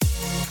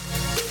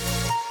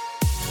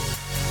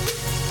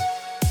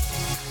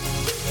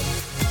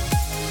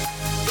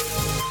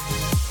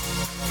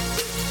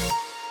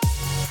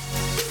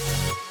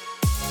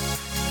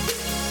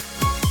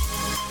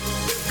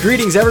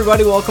Greetings,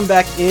 everybody. Welcome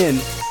back in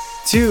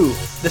to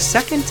the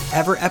second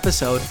ever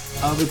episode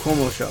of The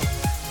Cuomo Show.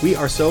 We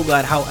are so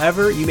glad,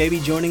 however you may be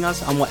joining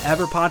us on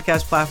whatever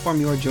podcast platform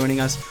you are joining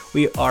us.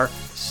 We are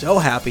so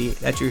happy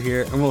that you're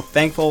here, and we're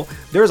thankful.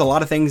 There's a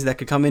lot of things that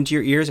could come into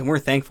your ears, and we're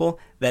thankful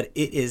that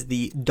it is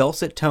the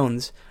dulcet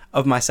tones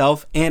of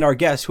myself and our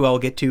guest, who I'll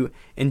get to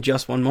in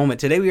just one moment.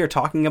 Today we are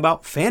talking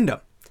about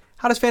fandom.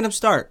 How does fandom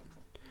start?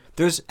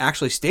 There's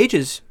actually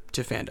stages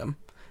to fandom,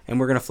 and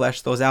we're going to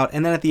flesh those out.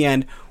 And then at the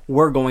end,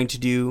 we're going to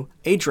do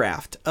a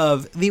draft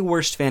of the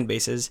worst fan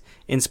bases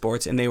in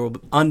sports, and they will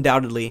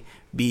undoubtedly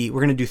be, we're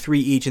going to do 3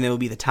 each, and they will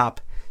be the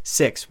top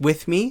 6.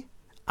 With me,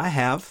 I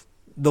have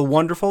the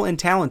wonderful and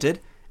talented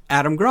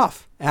Adam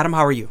Groff. Adam,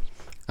 how are you?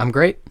 I'm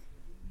great.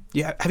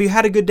 Yeah, have you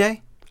had a good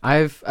day?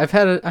 I've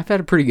had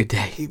a pretty good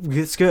day.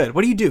 It's good.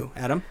 What do you do,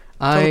 Adam?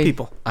 Tell the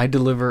people. I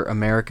deliver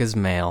America's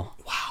mail.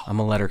 Wow. I'm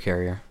a letter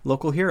carrier.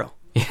 Local hero.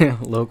 Yeah,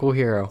 local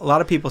hero. A lot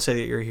of people say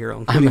that you're a hero,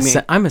 including me.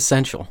 I'm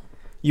essential.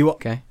 You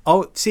okay?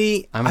 Oh,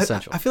 see, I'm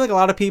essential. I feel like a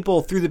lot of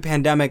people through the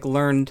pandemic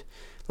learned,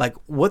 like,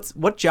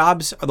 what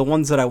jobs are the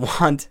ones that I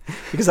want,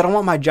 because I don't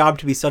want my job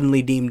to be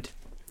suddenly deemed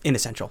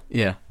inessential.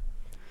 Yeah.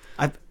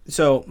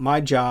 So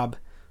my job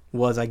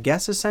was, I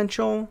guess,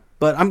 essential,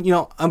 but I'm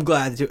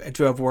glad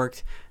to have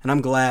worked, and I'm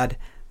glad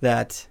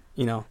that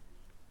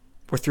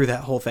we're through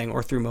that whole thing,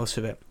 or through most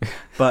of it.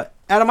 But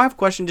Adam, I have a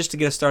question just to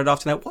get us started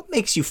off tonight. What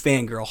makes you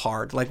fangirl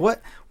hard? Like,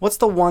 what's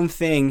the one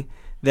thing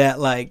that,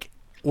 like,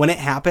 when it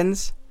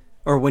happens,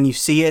 or when you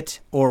see it,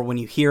 or when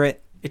you hear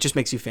it, it just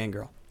makes you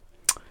fangirl?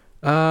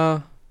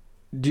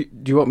 Do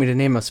you want me to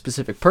name a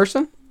specific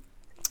person?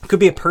 Could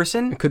be a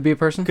person. It could be a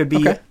person. Could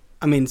be. Okay.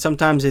 I mean,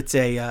 sometimes it's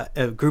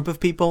a group of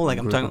people. Like,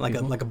 I'm talking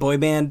like a boy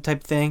band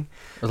type thing,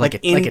 or like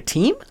a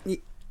team.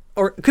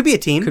 Or it could be a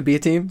team. Could be a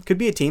team. Could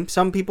be a team.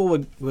 Some people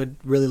would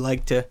really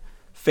like to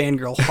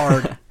fangirl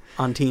hard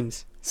on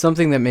teams.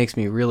 Something that makes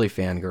me really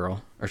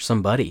fangirl, or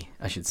somebody,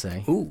 I should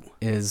say,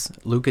 is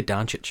Luka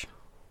Doncic.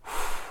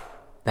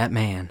 That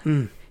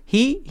man.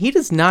 He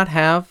does not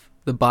have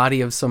the body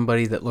of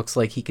somebody that looks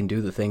like he can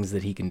do the things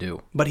that he can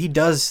do. But he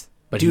does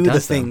do the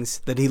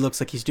things that he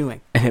looks like he's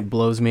doing. And it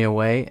blows me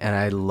away, and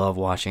I love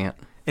watching it.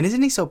 And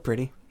isn't he so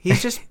pretty?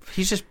 He's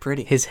just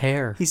pretty. His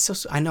hair.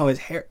 I know his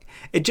hair.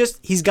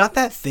 He's got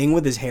that thing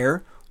with his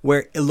hair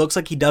where it looks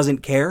like he doesn't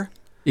care.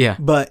 Yeah.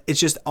 But it's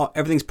just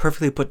everything's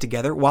perfectly put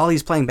together while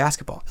he's playing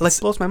basketball. It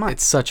blows my mind.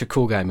 It's such a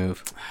cool guy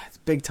move. It's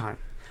big time.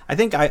 I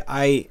think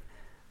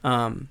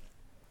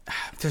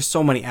there's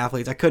so many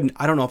athletes. I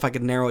don't know if I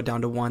could narrow it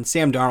down to one.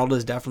 Sam Darnold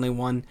is definitely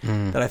one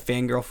that I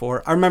fangirl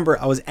for. I remember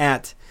I was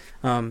at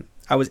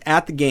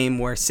the game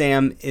where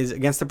Sam is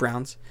against the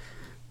Browns,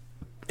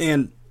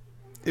 and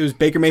it was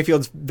Baker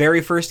Mayfield's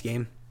very first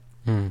game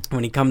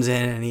when he comes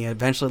in, and he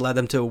eventually led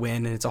them to a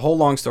win. And it's a whole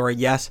long story.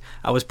 Yes,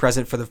 I was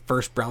present for the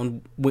first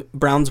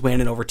Browns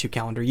win in over 2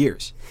 calendar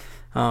years.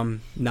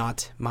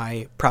 Not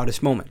my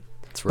proudest moment.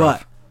 That's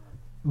rough.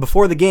 But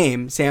before the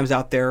game, Sam's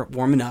out there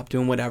warming up,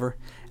 doing whatever,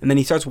 and then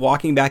he starts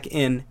walking back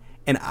in.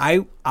 And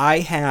I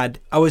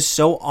was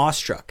so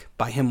awestruck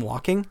by him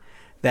walking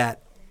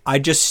that I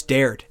just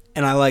stared,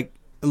 and I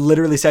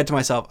literally said to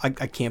myself, I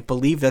can't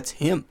believe that's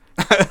him.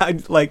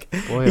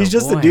 He's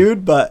just a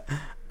dude, but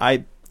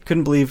I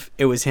couldn't believe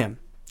it was him.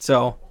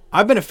 So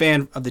I've been a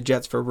fan of the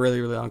Jets for a really,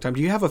 really long time.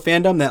 Do you have a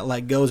fandom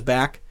that goes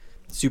back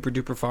super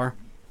duper far?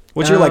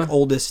 What's your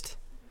oldest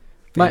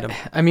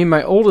fandom?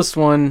 My oldest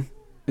one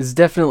is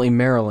definitely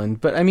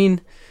Maryland, but I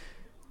mean,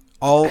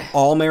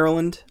 all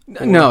Maryland?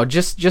 No,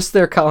 just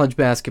their college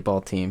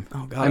basketball team.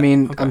 Oh God.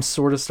 Okay. I'm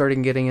sort of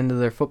starting getting into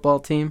their football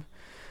team.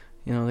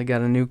 They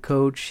got a new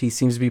coach. He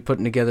seems to be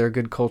putting together a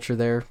good culture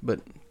there, but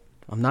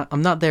I'm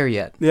not there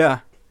yet. Yeah.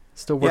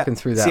 Still working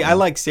through that. See, I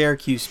like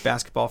Syracuse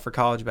basketball for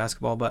college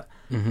basketball, but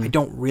I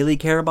don't really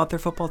care about their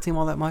football team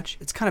all that much.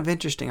 It's kind of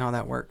interesting how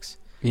that works.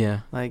 Yeah.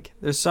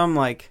 There's some,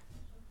 I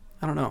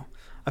don't know.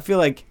 I feel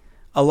like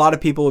a lot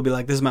of people would be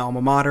like, this is my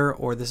alma mater,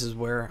 or this is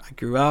where I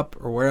grew up,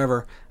 or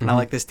wherever, and I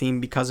like this team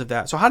because of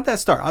that. So how did that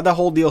start? How did that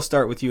whole deal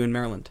start with you in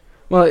Maryland?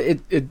 Well,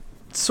 it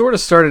sort of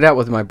started out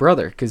with my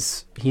brother,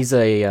 because he's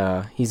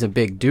a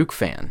big Duke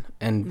fan,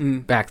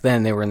 and back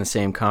then they were in the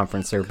same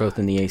conference. They were both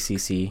in the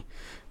ACC.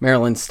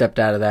 Maryland stepped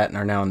out of that and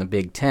are now in the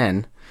Big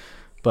Ten.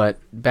 But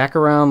back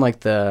around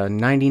the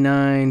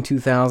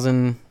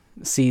 99-2000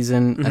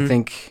 season, I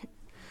think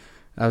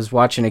I was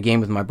watching a game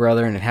with my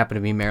brother, and it happened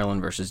to be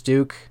Maryland versus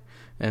Duke,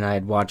 and I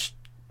had watched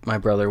my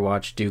brother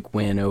watch Duke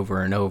win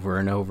over and over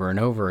and over and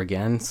over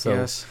again. So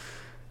yes.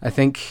 I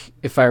think,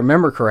 if I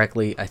remember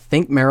correctly,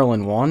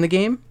 Maryland won the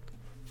game.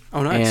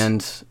 Oh, nice.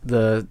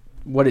 And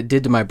what it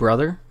did to my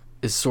brother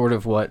is sort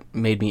of what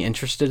made me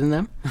interested in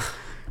them.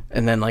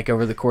 And then,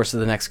 over the course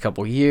of the next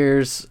couple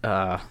years,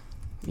 it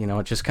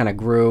just kind of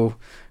grew.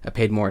 I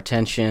paid more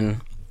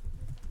attention,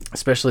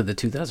 especially the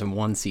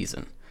 2001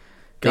 season.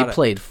 They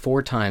played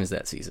 4 times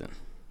that season.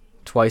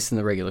 Twice in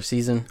the regular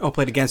season. Oh,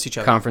 played against each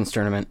other. Conference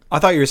tournament. I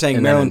thought you were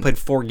saying Maryland played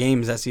 4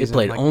 games that season.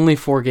 They played only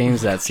 4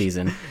 games that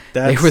season.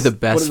 They were the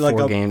best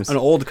 4 games. An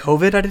old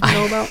COVID I didn't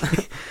know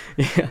about?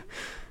 Yeah.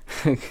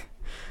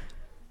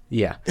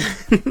 Yeah.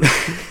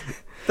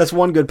 That's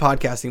one good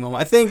podcasting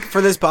moment. I think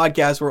for this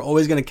podcast, we're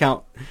always going to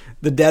count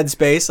the dead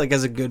space like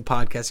as a good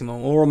podcasting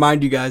moment. We'll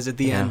remind you guys at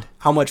the end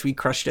how much we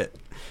crushed it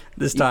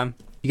this time.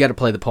 You got to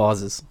play the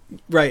pauses.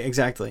 Right,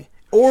 exactly.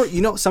 Or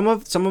some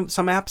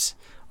apps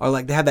are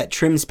like they have that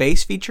trim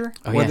space feature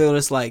where they'll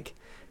just like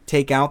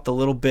take out the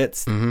little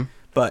bits,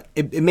 but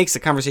it makes the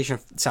conversation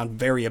sound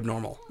very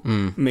abnormal.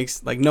 It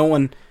makes like no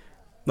one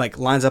like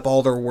lines up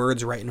all their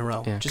words right in a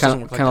row. Yeah,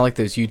 kind of like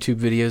those YouTube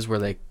videos where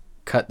they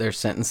cut their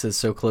sentences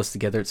so close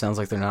together it sounds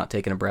like they're not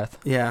taking a breath.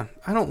 Yeah,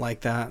 I don't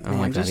like that. I don't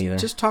like that either.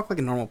 Just talk like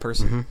a normal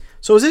person.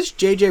 So is this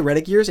JJ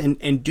Redick years,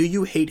 and do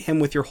you hate him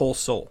with your whole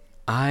soul?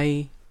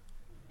 I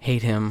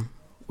hate him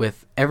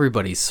with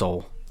everybody's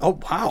soul. Oh,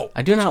 wow.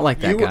 I do not like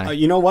that guy.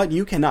 You know what?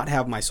 You cannot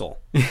have my soul.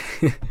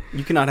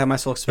 You cannot have my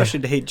soul, especially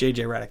to hate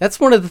JJ Redick. That's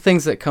one of the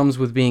things that comes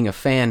with being a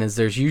fan is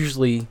there's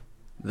usually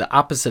the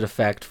opposite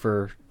effect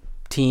for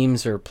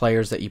teams or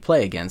players that you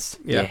play against.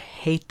 Yeah. You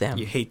hate them.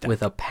 You hate them.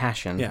 With a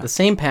passion. Yeah. The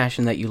same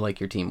passion that you like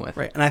your team with.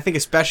 Right. And I think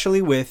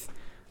especially with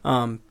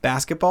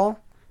basketball,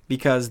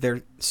 because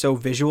they're so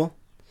visual,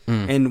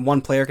 and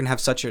one player can have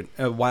such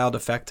a wild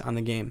effect on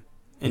the game.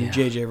 And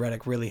JJ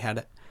Redick really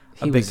had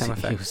a big time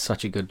effect. He was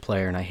such a good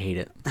player, and I hate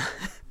it.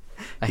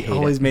 He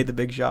always made the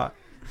big shot.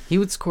 He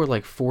would score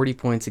like 40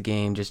 points a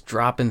game, just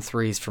dropping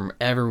threes from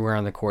everywhere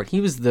on the court. He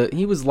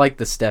was like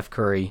the Steph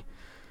Curry,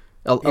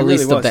 at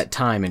least of that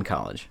time in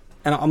college.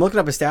 And I'm looking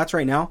up his stats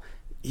right now.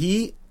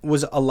 He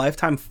was a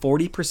lifetime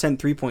 40%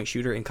 three-point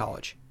shooter in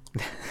college.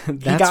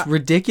 That's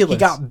ridiculous. He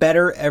got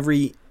better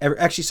every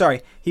actually,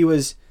 sorry. He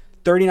was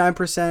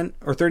 39%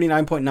 or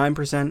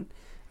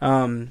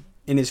 39.9%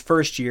 in his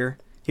first year.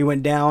 He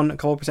went down a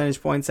couple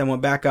percentage points, then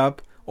went back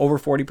up over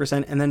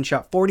 40%, and then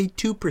shot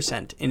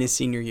 42% in his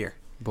senior year.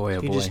 Boy,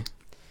 oh boy.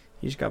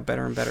 He just got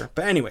better and better.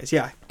 But anyways,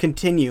 yeah,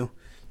 continue.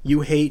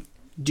 You hate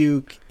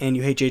Duke, and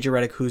you hate JJ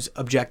Redick, who's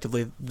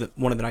objectively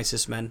one of the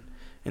nicest men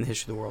in the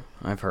history of the world.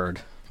 I've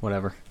heard.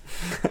 Whatever.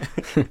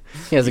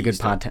 He has a good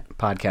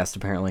podcast,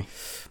 apparently.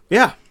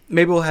 Yeah,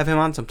 maybe we'll have him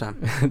on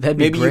sometime. That'd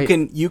be great.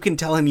 Maybe you can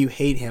tell him you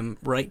hate him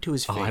right to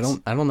his face.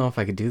 I don't know if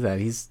I could do that.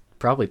 He's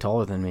probably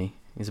taller than me.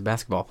 He's a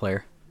basketball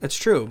player. That's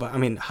true, but I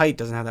mean, height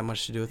doesn't have that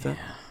much to do with it.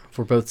 If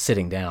we're both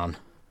sitting down,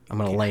 I'm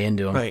gonna lay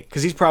into him. Right,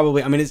 because he's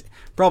probably. I mean,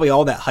 probably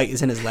all that height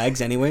is in his legs,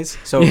 anyways.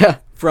 So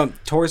from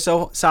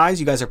torso size,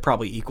 you guys are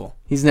probably equal.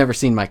 He's never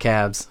seen my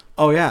calves.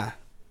 Oh yeah,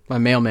 my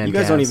mailman. You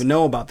guys don't even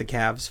know about the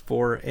calves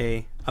for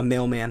a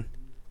mailman.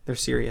 They're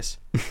serious.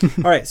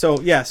 All right, so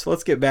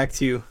let's get back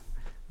to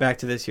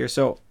this here.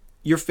 So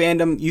your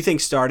fandom, you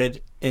think,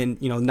 started in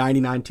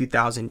 99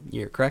 2000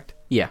 year, correct?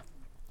 Yeah.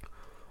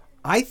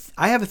 I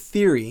have a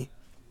theory,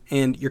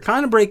 and you're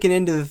kind of breaking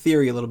into the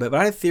theory a little bit, but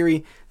I have a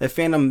theory that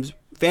fandom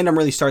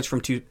really starts from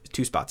two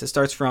spots. It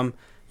starts from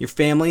your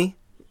family,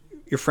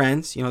 your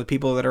friends, the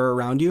people that are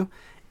around you,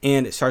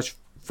 and it starts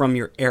from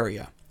your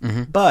area.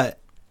 Mm-hmm. But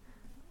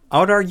I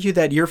would argue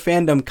that your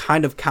fandom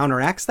kind of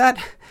counteracts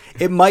that.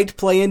 It might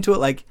play into it,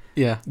 like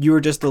you were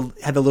just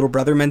had the little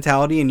brother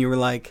mentality, and you were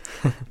like,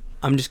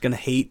 I'm just gonna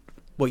hate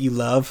what you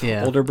love,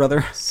 older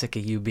brother. Sick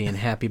of you being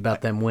happy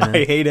about them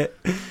winning. I hate it.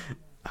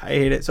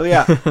 So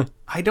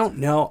I don't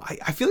know.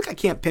 I feel like I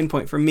can't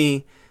pinpoint. For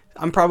me,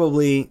 I'm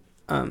probably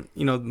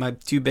my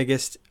two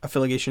biggest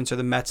affiliations are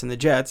the Mets and the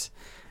Jets,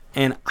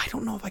 and I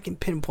don't know if I can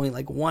pinpoint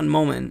like one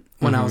moment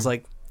when I was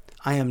like,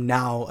 I am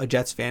now a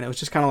Jets fan. It was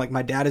just kind of like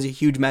my dad is a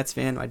huge Mets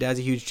fan, my dad's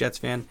a huge Jets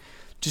fan.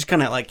 Just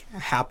kind of like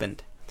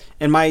happened,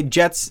 and my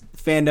Jets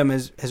fandom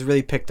has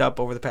really picked up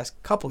over the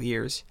past couple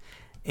years,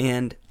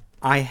 and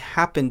I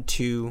happened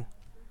to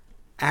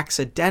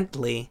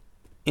accidentally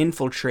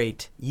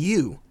infiltrate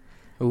you.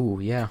 Ooh,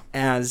 yeah.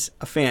 As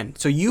a fan.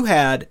 So you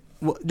had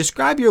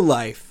describe your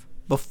life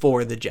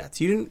before the Jets.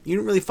 You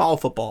didn't really follow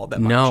football that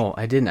much. No,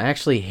 I didn't. I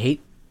actually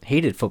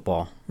hated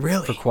football.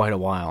 Really? For quite a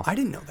while. I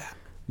didn't know that.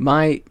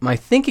 My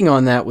thinking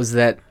on that was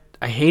that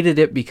I hated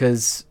it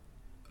because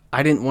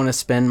I didn't want to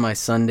spend my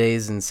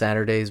Sundays and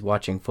Saturdays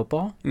watching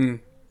football.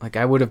 Like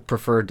I would have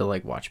preferred to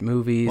like watch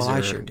movies or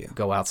I sure do.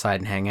 Go outside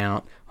and hang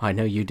out. Well, I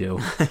know you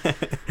do.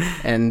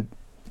 and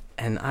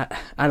I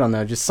don't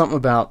know, just something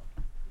about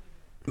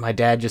my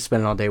dad just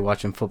spending all day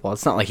watching football.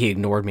 It's not like he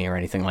ignored me or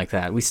anything like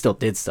that. We still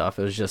did stuff.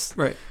 It was just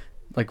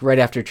like right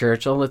after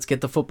church, let's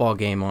get the football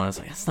game on. It's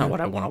like, that's not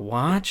what I want to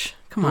watch.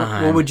 Come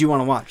on. What would you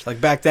want to watch?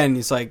 Like back then,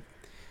 it's like,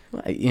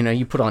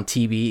 you put on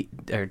TV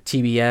or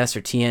TBS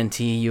or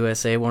TNT,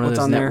 USA, one of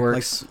those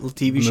networks. Like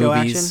TV show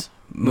action?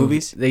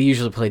 Movies? They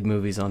usually played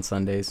movies on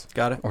Sundays.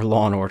 Got it. Or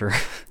Law and Order.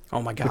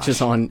 Oh my gosh. Which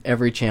is on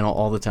every channel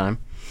all the time.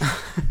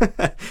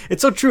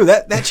 It's so true.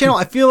 That channel,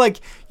 I feel like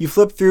you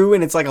flip through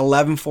and it's like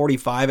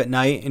 11:45 at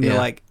night, and you're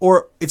like,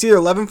 or it's either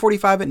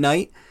 11:45 at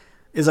night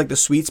is like the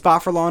sweet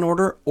spot for Law and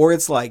Order, or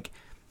it's like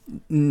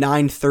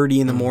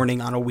 9:30 in the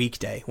morning on a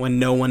weekday when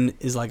no one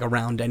is like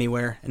around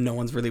anywhere and no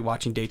one's really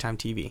watching daytime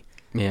TV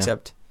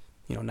except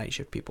night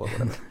shift people or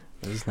whatever.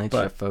 Those night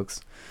shift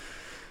folks.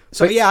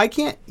 So I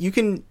can't. You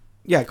can.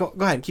 Yeah, go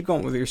ahead. Keep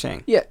going with what you're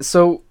saying. Yeah.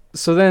 So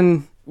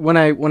then when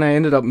I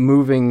ended up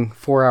moving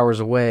 4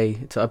 hours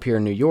away to up here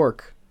in New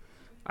York,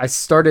 I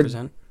started.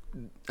 Present.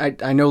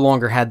 I no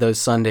longer had those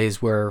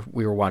Sundays where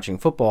we were watching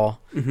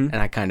football, and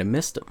I kind of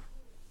missed them.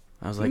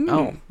 I was like,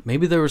 oh,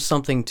 maybe there was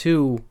something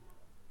to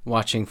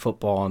watching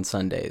football on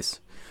Sundays.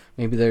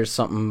 Maybe there's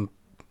something,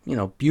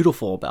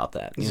 beautiful about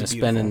that.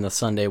 Spending the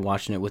Sunday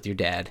watching it with your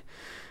dad.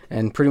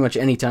 And pretty much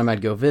any time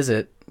I'd go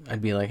visit,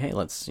 I'd be like, hey,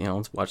 let's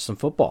watch some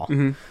football.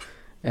 Mm-hmm.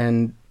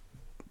 And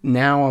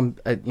now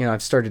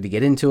I've started to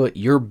get into it.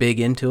 You're big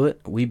into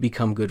it. We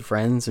become good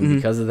friends, and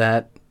because of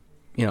that,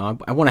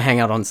 I want to hang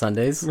out on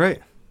Sundays.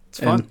 Right. It's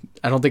fun. And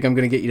I don't think I'm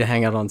going to get you to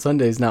hang out on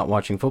Sundays not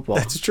watching football.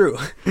 That's true.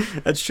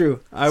 That's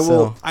true. I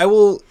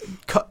will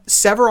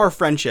sever our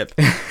friendship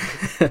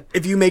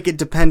if you make it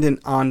dependent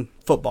on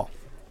football.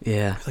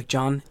 Yeah. Like,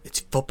 John, it's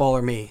football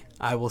or me.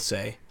 I will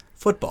say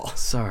football.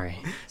 Sorry,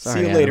 See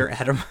you Adam. later,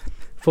 Adam.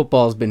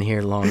 Football's been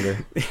here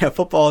longer. Yeah,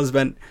 football has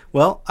been,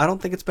 well, I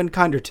don't think it's been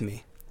kinder to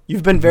me.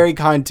 You've been very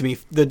kind to me.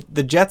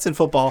 The Jets and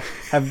football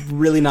have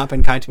really not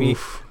been kind to me,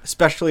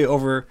 especially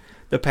over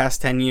the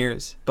past 10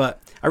 years. But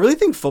I really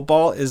think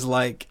football is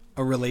like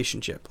a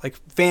relationship. Like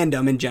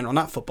fandom in general,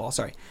 not football,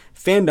 sorry.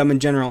 Fandom in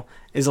general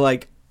is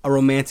like a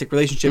romantic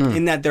relationship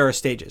in that there are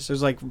stages.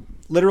 There's like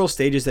literal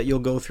stages that you'll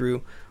go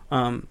through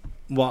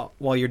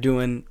while you're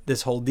doing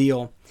this whole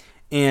deal.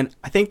 And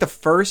I think the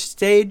first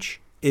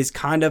stage is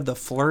kind of the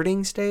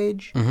flirting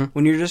stage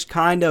when you're just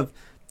kind of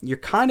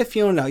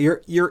feeling it out.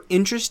 You're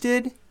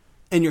interested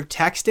and you're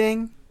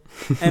texting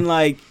and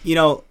like,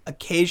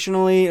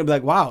 occasionally it'll be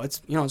like, wow,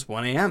 it's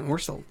 1 a.m. and we're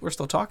still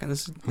talking.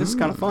 This is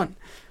kind of fun.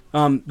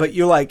 But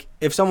you're like,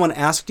 if someone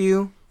asked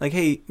you like,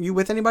 hey, you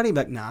with anybody? You'd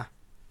be like, nah,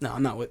 no,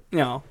 I'm not with,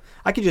 you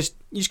just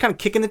kind of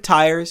kicking the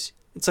tires.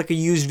 It's like a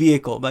used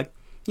vehicle. Like,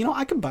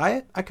 I could buy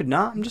it. I could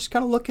not. I'm just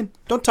kind of looking.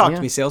 Don't talk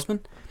to me, salesman.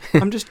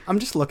 I'm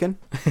just looking.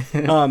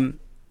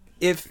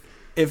 If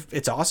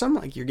it's awesome,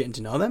 like you're getting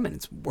to know them and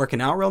it's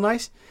working out real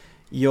nice,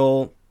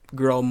 you'll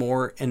grow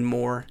more and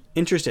more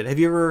interested.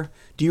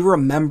 Do you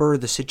remember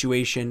the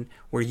situation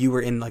where you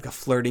were in like a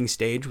flirting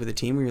stage with a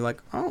team where you're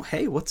like, oh,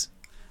 hey, what's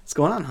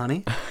going on,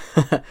 honey?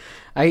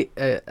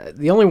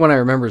 The only one I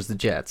remember is the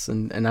Jets,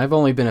 and I've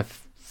only been a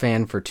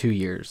fan for 2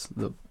 years.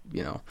 The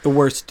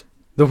worst.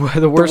 The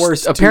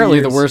worst. Apparently,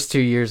 the worst 2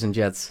 years in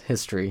Jets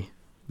history.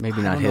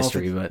 Maybe not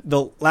history, but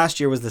the last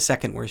year was the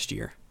second worst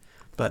year.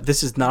 But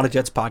this is not a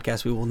Jets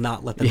podcast. We will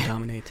not let them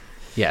dominate.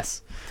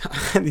 Yes.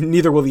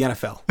 Neither will the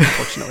NFL,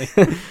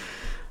 unfortunately.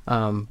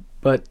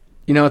 But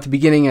at the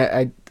beginning,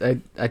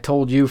 I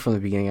told you from the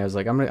beginning, I was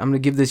like, I'm gonna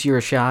give this year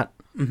a shot.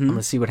 I'm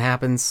gonna see what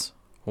happens.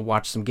 We'll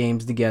watch some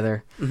games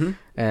together.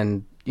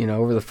 And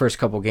over the first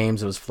couple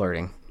games, it was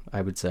flirting.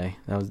 I would say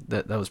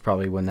that was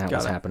probably when that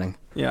was happening.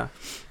 Yeah,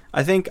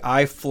 I think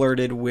I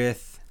flirted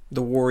with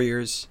the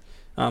Warriors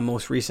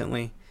most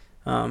recently.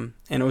 And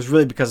it was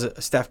really because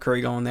of Steph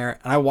Curry going there.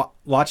 And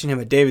watching him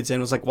at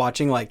Davidson was like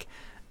watching like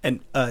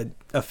a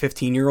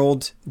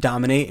 15-year-old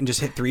dominate and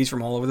just hit threes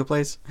from all over the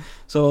place.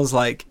 So it was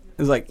like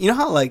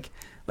how like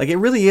it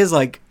really is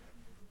like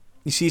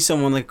you see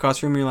someone like across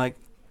the room and you're like,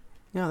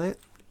 they're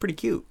pretty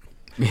cute.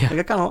 Yeah. Like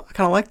I kind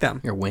of like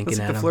them. You're winking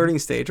like at the flirting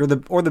stage or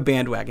the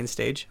bandwagon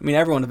stage. I mean,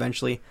 everyone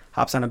eventually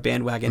hops on a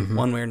bandwagon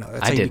one way or another.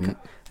 That's I didn't.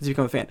 That's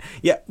become a fan.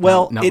 Yeah,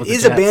 well, not it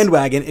is a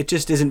bandwagon. It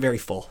just isn't very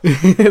full.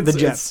 The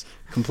Jets.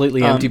 It's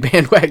completely empty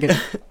bandwagon.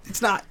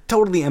 It's not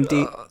totally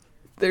empty.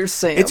 There's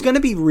Sam. It's going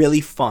to be really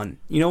fun.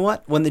 You know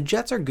what? When the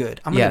Jets are good,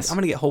 I'm going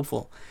to get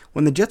hopeful.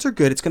 When the Jets are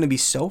good, it's going to be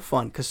so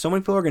fun because so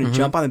many people are going to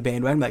jump on the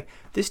bandwagon and be like,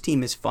 this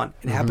team is fun.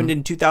 It happened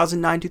in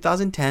 2009,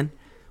 2010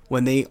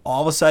 when they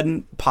all of a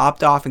sudden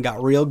popped off and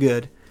got real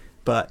good.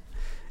 But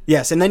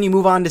yes, and then you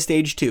move on to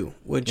stage 2,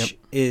 which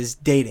is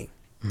dating.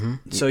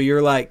 So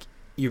you're like,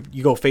 you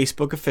go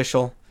Facebook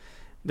official.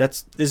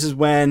 This is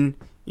when,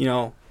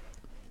 you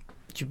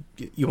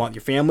want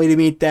your family to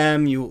meet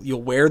them.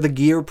 You'll wear the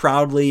gear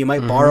proudly. You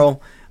might borrow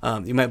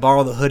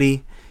the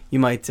hoodie. You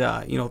might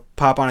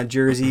pop on a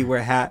jersey, wear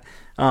a hat.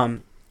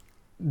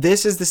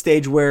 This is the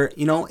stage where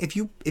if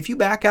you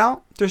back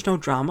out, there's no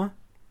drama,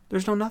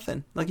 there's no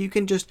nothing. Like you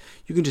can just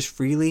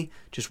freely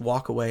just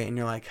walk away, and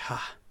you're like,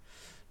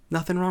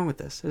 nothing wrong with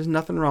this. There's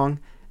nothing wrong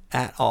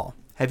at all.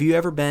 Have you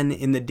ever been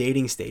in the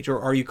dating stage, or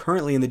are you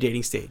currently in the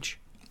dating stage?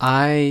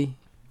 I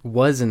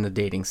was in the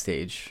dating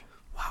stage.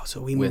 Wow,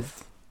 so we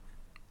moved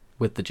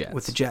with the Jets.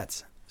 With the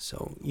Jets,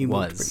 so you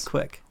moved pretty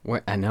quick.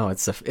 I know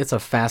it's a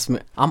fast.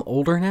 I'm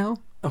older now.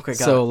 Okay,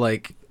 so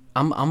like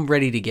I'm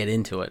ready to get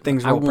into it.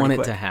 I want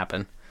it to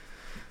happen.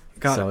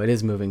 It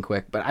is moving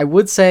quick. But I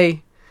would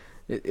say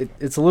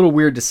it's a little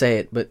weird to say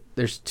it, but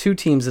there's 2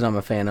 teams that I'm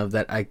a fan of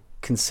that I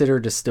consider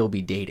to still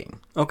be dating.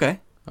 Okay.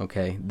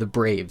 The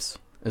Braves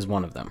is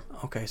one of them.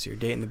 Okay, so you're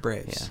dating the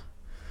Braves.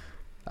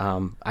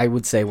 Yeah. I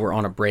would say we're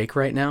on a break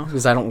right now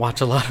because I don't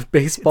watch a lot of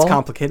baseball. It's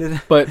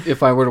complicated. But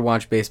if I were to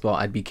watch baseball,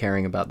 I'd be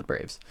caring about the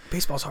Braves.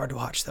 Baseball's hard to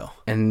watch, though.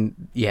 And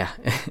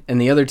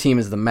and the other team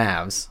is the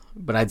Mavs,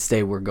 but I'd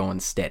say we're going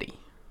steady.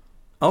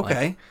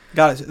 Okay,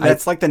 got it.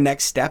 That's like the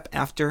next step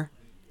after.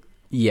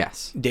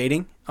 Yes.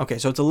 Dating. Okay,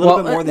 so it's a little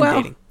bit more than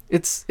dating.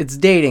 It's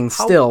dating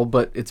still,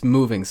 but it's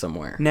moving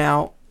somewhere.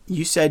 Now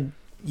you said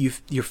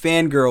your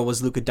fangirl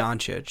was Luka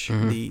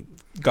Doncic, the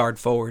guard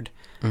forward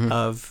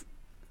of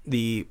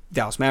the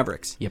Dallas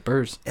Mavericks.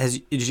 Yippers.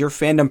 Does your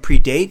fandom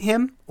predate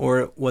him,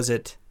 or was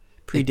it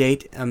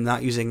predate? I'm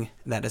not using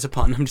that as a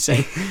pun. I'm just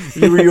saying,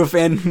 were you a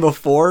fan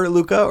before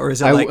Luka, or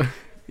is it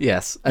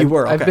yes, you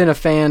were? Okay. I've been a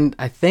fan.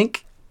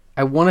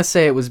 I want to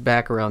say it was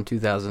back around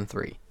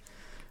 2003,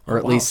 or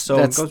at least so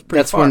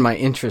that's when my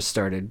interest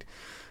started.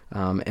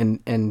 And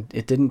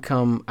it didn't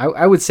come.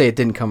 I would say it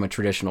didn't come a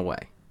traditional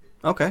way.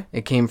 Okay.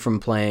 It came from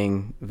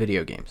playing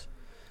video games.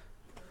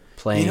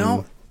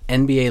 Playing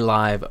NBA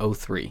Live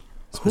 03.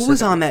 Who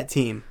was on that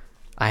team?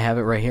 I have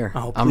it right here.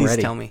 Oh, I'm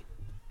ready. tell me.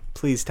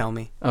 Please tell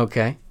me.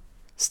 Okay.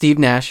 Steve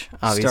Nash,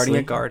 obviously. Starting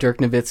at guard. Dirk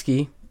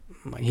Nowitzki.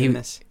 My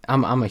goodness.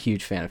 I'm a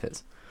huge fan of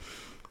his.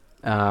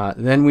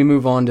 Then we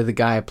move on to the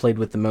guy I played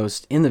with the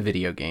most in the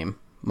video game,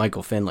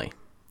 Michael Finley.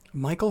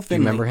 Michael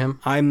Finley. You remember him?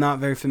 I'm not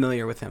very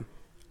familiar with him.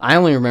 I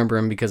only remember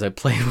him because I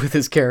played with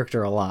his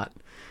character a lot.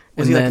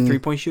 Was he like a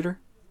three-point shooter?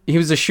 He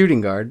was a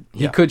shooting guard.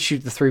 He could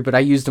shoot the three, but I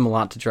used him a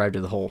lot to drive to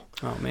the hole.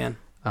 Oh, man.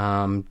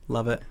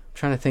 Love it. I'm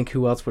trying to think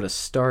who else would have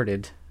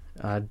started.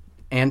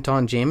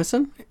 Anton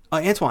Jameson?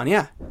 Antoine,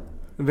 yeah.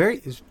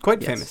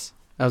 Quite famous.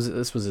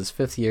 This was his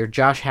 5th year.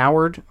 Josh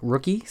Howard,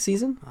 rookie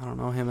season? I don't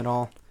know him at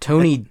all.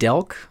 Tony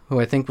Delk, who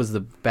I think was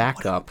the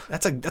backup.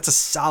 That's a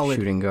solid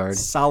shooting guard.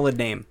 Solid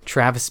name.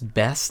 Travis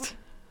Best.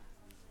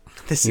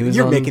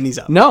 You're making these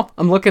up. No,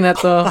 I'm looking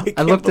at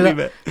I looked it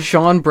up.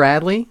 Sean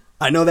Bradley.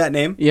 I know that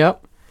name.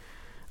 Yep.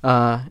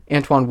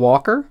 Antoine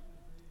Walker.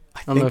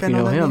 I don't know if you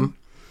know him. Name.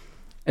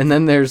 And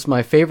then there's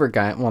my favorite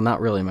guy. Well,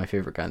 not really my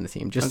favorite guy on the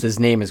team. Just his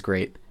name is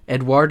great.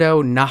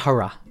 Eduardo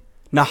Najera.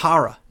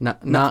 Nahara.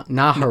 Najera.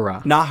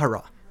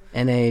 Najera.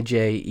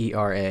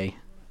 Najera.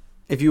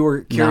 If you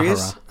were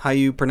curious how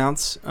you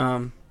pronounce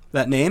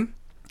that name,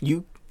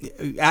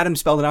 Adam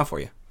spelled it out for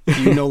you.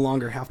 You no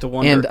longer have to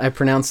wonder. And I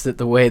pronounced it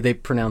the way they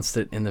pronounced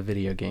it in the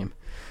video game.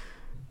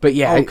 But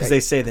yeah, because they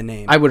say the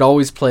name. I would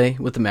always play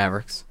with the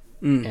Mavericks,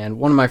 and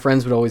one of my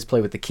friends would always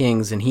play with the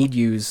Kings, and he'd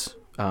use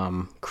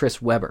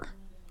Chris Webber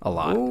a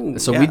lot. Ooh,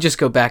 so we'd just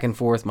go back and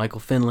forth: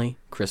 Michael Finley,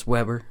 Chris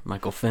Webber,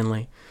 Michael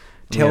Finley.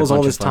 Tales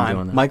all this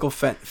time. Michael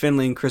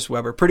Finley and Chris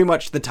Webber, pretty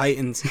much the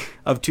Titans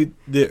of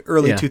the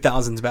early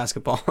 2000s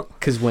basketball.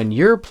 Because when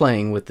you're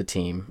playing with the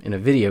team in a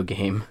video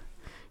game,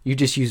 you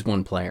just use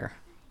one player.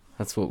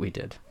 That's what we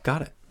did.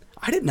 Got it.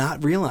 I did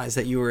not realize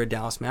that you were a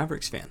Dallas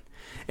Mavericks fan.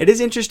 It is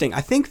interesting.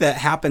 I think that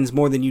happens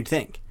more than you'd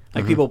think.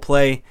 Like people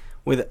play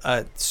with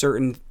a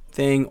certain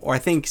thing, or I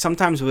think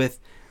sometimes with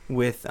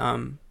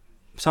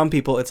some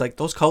people, it's like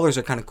those colors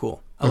are kind of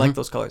cool. I like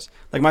those colors.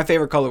 Like my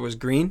favorite color was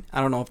green.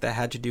 I don't know if that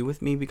had to do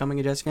with me becoming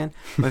a Jets fan.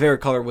 My favorite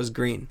color was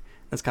green.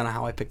 That's kind of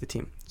how I picked the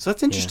team. So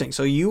that's interesting. Yeah.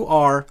 So you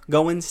are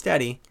going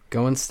steady.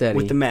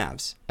 With the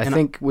Mavs. I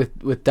think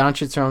with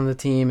Doncic on the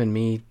team and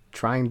me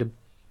trying to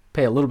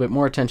pay a little bit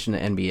more attention to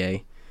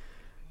NBA,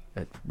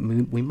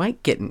 we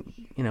might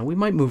we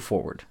might move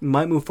forward.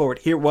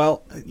 Here,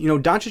 well,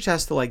 Doncic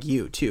has to like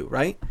you too,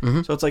 right?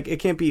 So it's like it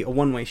can't be a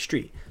one-way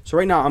street. So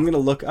right now I'm going to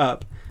look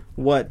up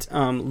what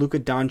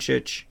Luka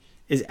Doncic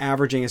is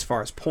averaging as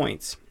far as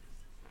points.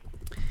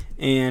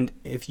 And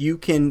if you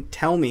can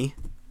tell me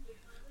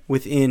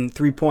within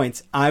 3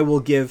 points, I will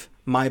give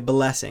my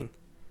blessing.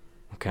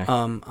 Okay.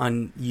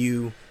 On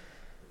you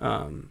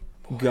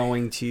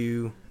going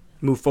to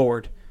move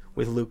forward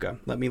with Luka.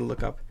 Let me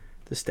look up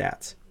the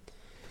stats.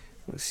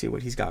 Let's see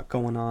what he's got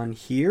going on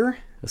here.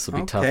 This will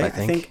be tough, I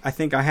think. I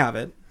think I have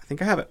it.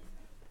 Okay.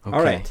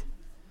 All right.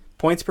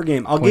 Points per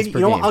game. I'll give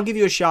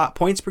you a shot.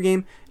 Points per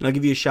game, and I'll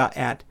give you a shot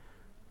at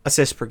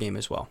assists per game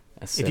as well.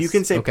 If you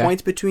can say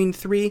points between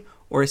 3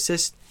 or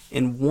assists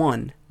in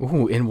 1.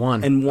 Ooh, in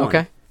 1.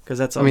 Okay. Because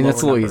that's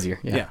that's a little easier.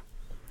 Yeah.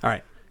 All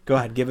right. Go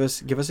ahead. Give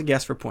us a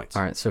guess for points.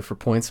 All right. So for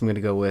points, I'm going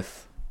to go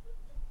with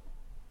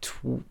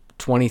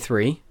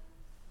 23.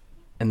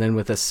 And then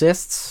with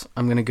assists,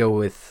 I'm going to go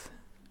with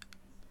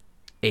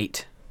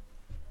 8.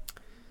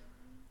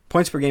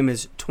 Points per game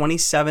is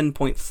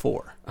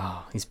 27.4.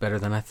 Oh, he's better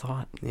than I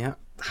thought. Yeah.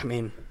 I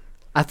mean,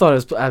 I thought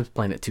I was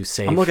playing it too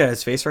safe. I'm looking at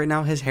his face right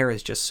now. His hair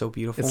is just so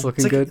beautiful. It's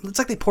looking good. It's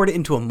like they poured it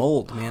into a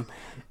mold, man.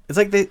 It's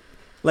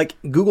like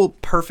Google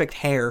perfect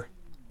hair.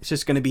 It's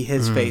just going to be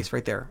his face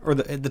right there, or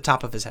the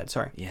top of his head.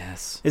 Sorry.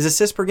 Yes. His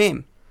assists per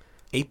game,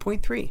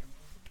 8.3.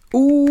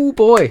 Ooh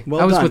boy,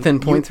 well I was done. Within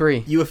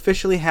 0.3. You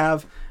officially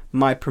have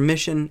my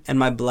permission and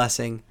my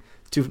blessing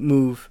to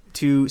move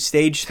to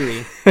stage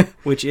 3,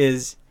 which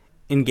is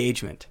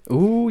engagement.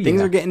 Ooh, yeah.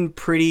 Things are getting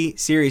pretty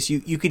serious.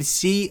 You could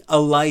see a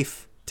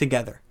life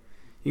together.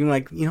 You're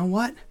like, you know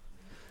what?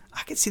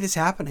 I could see this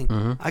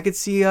happening. I could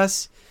see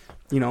us,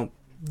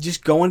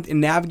 just going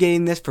and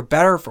navigating this for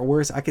better or for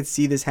worse. I could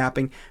see this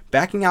happening.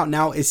 Backing out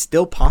now is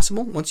still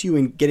possible. Once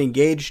you get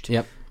engaged,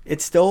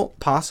 it's still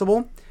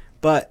possible.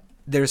 But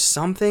there's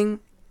something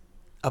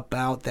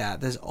about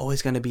that's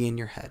always going to be in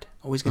your head,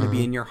 always going to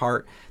be in your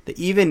heart, that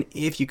even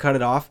if you cut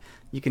it off,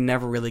 you can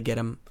never really get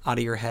them out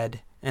of your head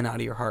and out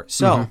of your heart.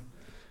 So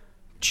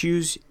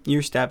choose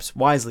your steps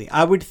wisely.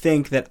 I would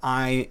think that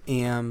I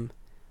am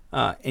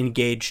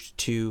engaged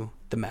to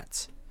the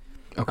Mets.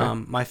 Okay.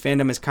 My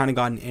fandom has kind of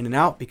gone in and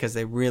out because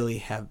they really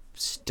have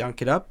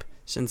stunk it up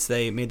since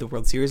they made the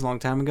World Series a long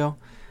time ago.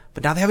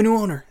 But now they have a new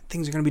owner.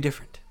 Things are going to be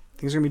different.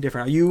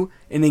 Are you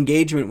in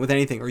engagement with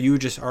anything, or you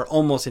just are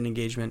almost in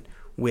engagement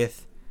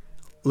with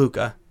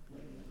Luka,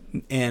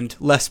 and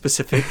less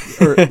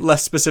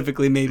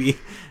specifically maybe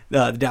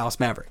the Dallas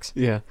Mavericks?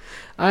 Yeah.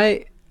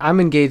 I'm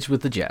engaged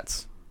with the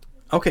Jets.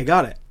 Okay,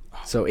 got it.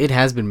 So it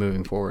has been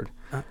moving forward.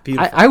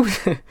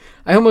 Beautiful.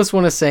 I almost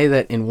want to say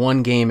that in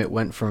one game it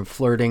went from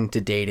flirting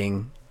to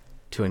dating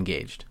to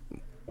engaged.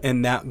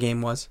 And that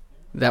game was?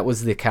 That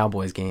was the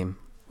Cowboys game.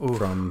 Oof.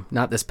 From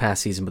not this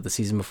past season, but the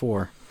season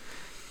before.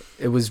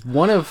 It was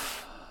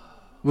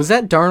was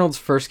that Darnold's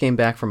first game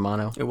back from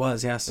mono? It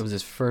was, yes. It was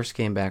his first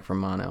game back from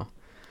mono.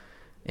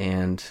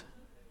 And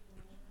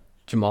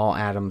Jamal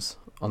Adams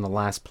on the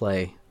last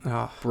play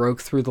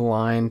broke through the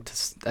line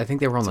I think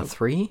they were on the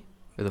 3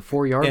 or the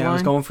 4 yard line. Yeah, I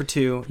was going for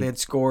 2. They had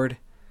scored.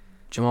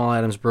 Jamal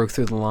Adams broke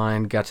through the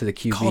line, got to the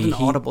QB. Called an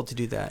audible to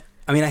do that.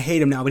 I mean, I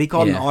hate him now, but he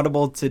called an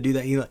audible to do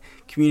that. He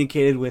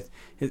communicated with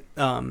his,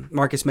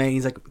 Marcus May.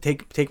 He's like,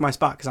 take my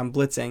spot because I'm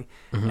blitzing.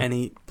 Mm-hmm. And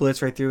he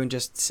blitzed right through, and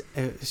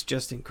it's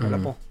just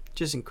incredible. Mm-hmm.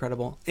 Just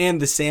incredible.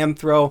 And the Sam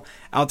throw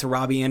out to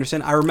Robbie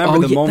Anderson. I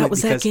remember the moment. That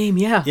was that game,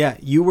 yeah. Yeah,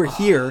 you were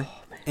here,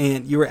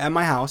 and you were at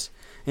my house,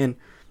 and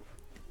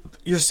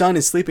your son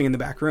is sleeping in the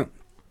back room.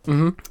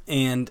 Mm-hmm.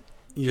 And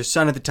your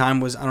son at the time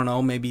was, I don't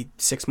know, maybe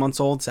 6 months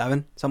old,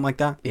 7, something like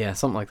that. Yeah,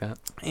 something like that.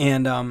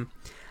 And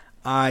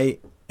I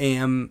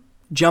am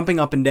jumping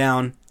up and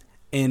down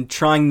and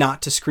trying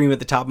not to scream at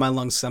the top of my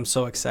lungs because I'm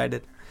so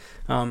excited.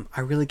 I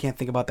really can't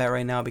think about that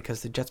right now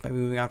because the Jets might be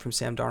moving on from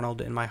Sam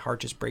Darnold, and my heart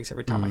just breaks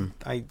every time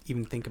I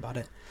even think about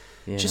it.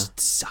 Yeah. It just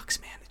sucks,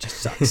 man. It just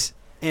sucks.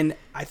 And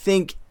I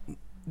think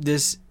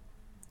this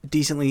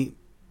decently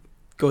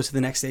goes to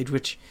the next stage,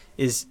 which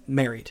is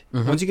married.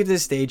 Mm-hmm. Once you get to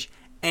this stage,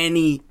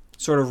 any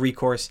sort of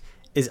recourse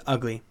is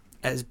ugly.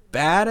 As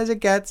bad as it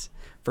gets,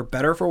 for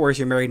better or for worse,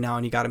 you're married now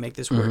and you got to make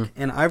this work.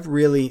 Mm-hmm. And I've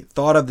really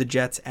thought of the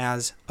Jets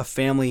as a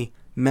family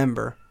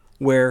member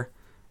where,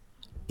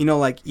 you know,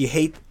 like you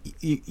hate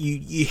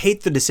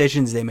the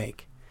decisions they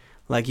make.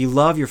 Like you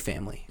love your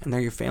family and they're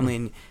your family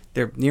and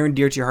they're near and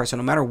dear to your heart. So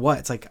no matter what,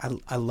 it's like,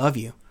 I love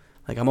you.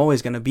 Like I'm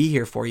always going to be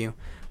here for you.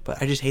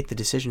 But I just hate the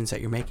decisions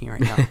that you're making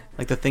right now.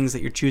 Like the things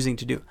that you're choosing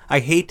to do. I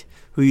hate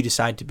who you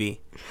decide to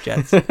be,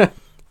 Jets.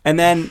 And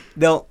then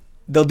they'll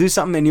do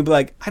something and you'll be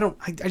like,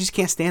 I just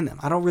can't stand them.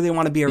 I don't really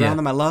want to be around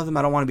them. I love them.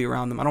 I don't want to be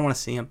around them. I don't want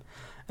to see them.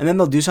 And then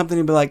they'll do something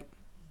and you'll be like,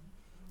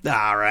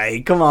 all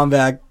right, come on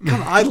back.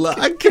 Come on,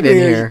 I Get in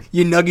here.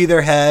 You nuggy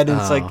their head and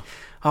it's like,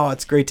 oh,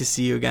 it's great to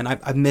see you again.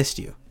 I've missed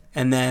you.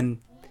 And then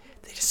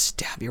they just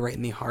stab you right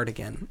in the heart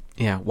again.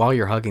 Yeah, while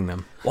you're hugging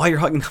them. While you're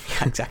hugging them.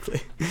 Yeah,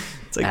 exactly.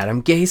 It's like,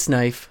 Adam Gase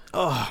knife.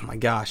 oh my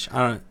gosh.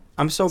 I'm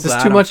so Is glad.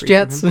 this too I'm much free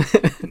Jets? from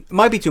him.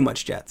 Might be too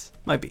much Jets.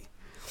 Might be.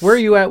 Where are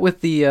you at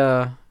with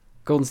the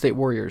Golden State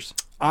Warriors?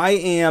 I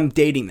am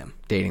dating them.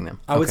 Dating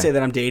them. I would say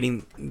that I'm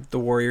dating the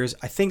Warriors.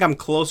 I think I'm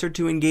closer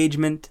to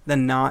engagement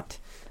than not.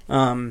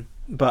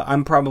 But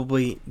I'm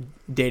probably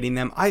dating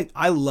them.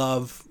 I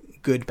love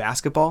good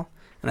basketball,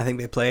 and I think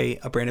they play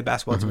a brand of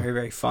basketball that's very,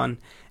 very fun.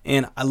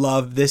 And I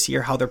love this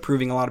year how they're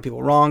proving a lot of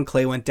people wrong.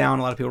 Clay went down.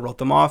 A lot of people wrote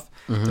them off.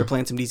 They're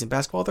playing some decent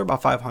basketball. They're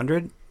about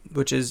 500,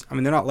 which is, I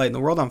mean, they're not lighting the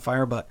world on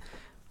fire, but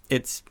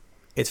it's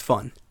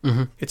fun.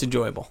 It's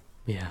enjoyable.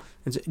 Yeah.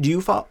 Do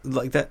you follow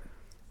like that?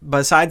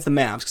 Besides the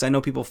Mavs, because I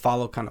know people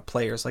follow kind of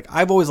players. Like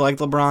I've always liked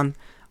LeBron.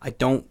 I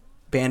don't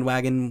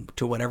bandwagon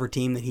to whatever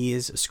team that he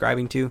is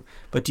ascribing to.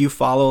 But do you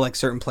follow like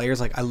certain players?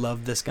 Like I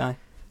love this guy.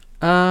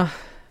 Other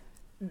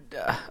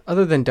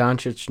than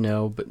Doncic,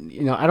 no. But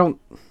you know, I don't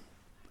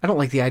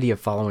like the idea of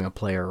following a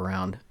player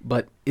around.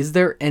 But is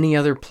there any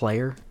other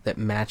player that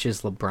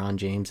matches LeBron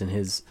James and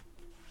his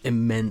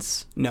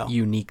immense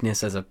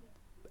uniqueness as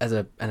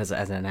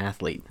an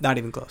athlete? Not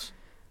even close.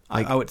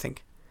 I would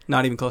think.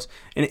 Not even close.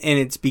 And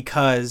it's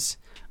because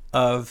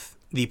of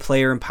the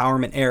player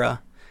empowerment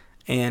era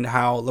and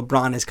how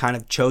LeBron has kind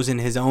of chosen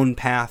his own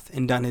path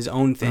and done his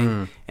own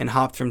thing and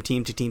hopped from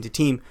team to team to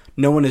team.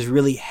 No one has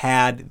really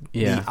had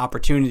the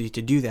opportunity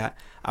to do that.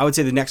 I would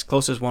say the next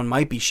closest one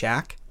might be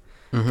Shaq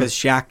because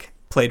Shaq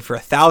played for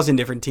 1,000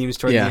 different teams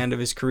toward the end of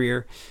his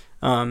career.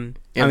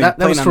 That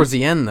was towards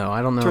the end, though.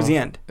 I don't know towards the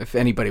end if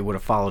anybody would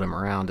have followed him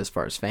around as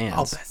far as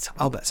fans.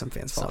 I'll bet some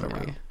fans followed him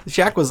around.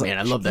 Shaq was like, man,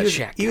 I love that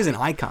Shaq. He was an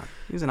icon.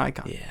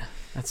 Yeah,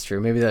 that's true.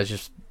 Maybe that's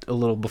just a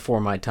little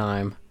before my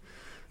time.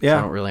 Yeah, so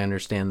I don't really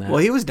understand that. Well,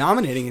 he was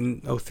dominating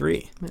in 2003.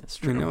 Yeah, that's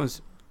true. I mean,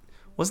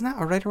 wasn't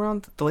that right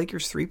around the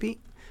Lakers three-peat?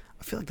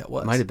 I feel like that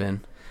was. Might have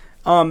been.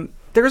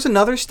 There's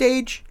another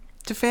stage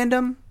to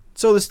fandom.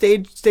 So the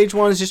stage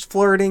 1 is just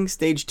flirting.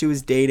 Stage 2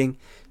 is dating.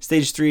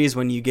 Stage 3 is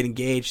when you get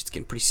engaged. It's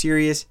getting pretty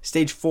serious.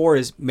 Stage 4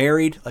 is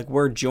married. Like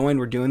we're joined.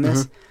 We're doing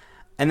this.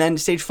 And then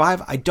stage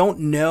 5, I don't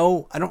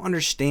know. I don't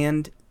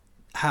understand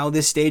how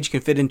this stage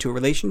can fit into a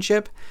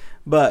relationship.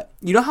 But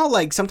you know how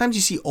like sometimes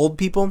you see old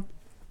people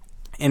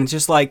and it's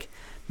just like,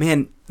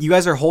 man, you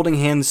guys are holding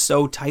hands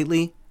so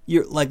tightly.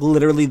 You're like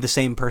literally the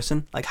same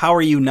person. Like how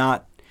are you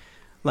not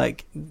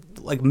like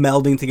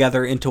melding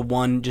together into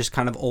one just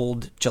kind of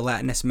old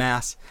gelatinous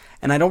mass.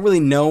 And I don't really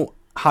know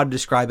how to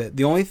describe it.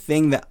 The only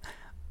thing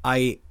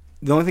I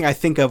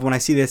think of when I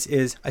see this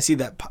is I see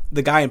that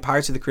the guy in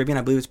Pirates of the Caribbean,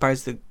 I believe it's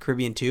Pirates of the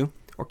Caribbean 2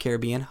 or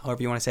Caribbean,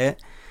 however you want to say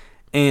it.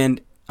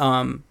 And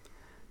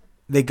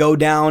they go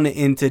down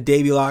into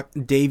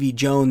Davy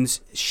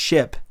Jones'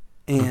 ship,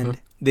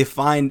 and they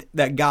find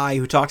that guy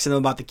who talks to them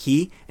about the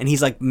key, and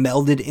he's like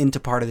melded into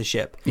part of the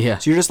ship. Yeah.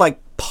 So you're just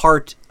like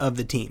part of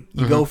the team.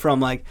 You go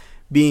from like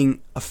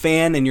being a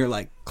fan and you're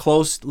like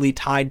closely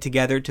tied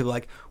together to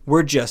like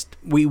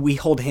we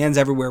hold hands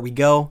everywhere we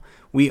go.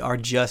 We are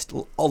just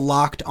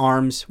locked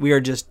arms. We are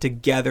just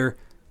together,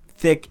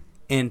 thick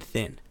and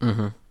thin.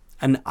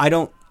 And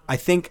I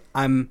think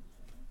I'm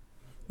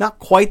not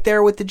quite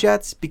there with the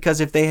Jets, because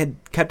if they had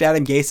kept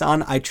Adam Gase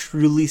on, I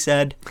truly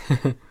said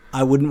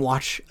I wouldn't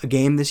watch a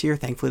game this year.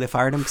 Thankfully, they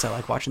fired him because I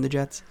like watching the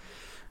Jets.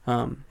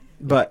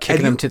 But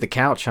kicking him to the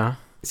couch, huh?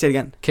 Say it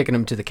again. Kicking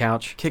him to the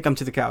couch. Kick him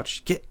to the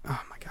couch.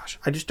 Oh my gosh.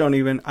 I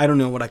don't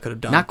know what I could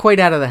have done. Not quite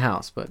out of the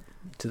house, but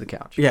to the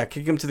couch. Yeah,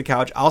 kick him to the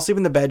couch. I'll sleep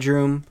in the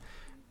bedroom.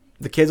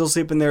 The kids will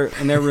sleep in their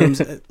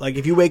rooms. Like,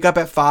 if you wake up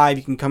at 5,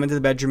 you can come into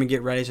the bedroom and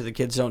get ready so the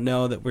kids don't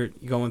know that we're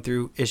going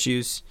through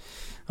issues.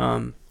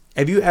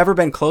 Have you ever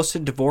been close to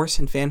divorce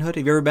in fanhood?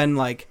 Have you ever been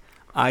like,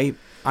 I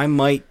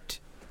might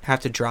have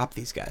to drop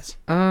these guys?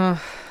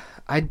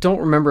 I don't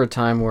remember a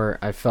time where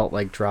I felt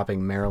like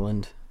dropping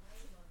Maryland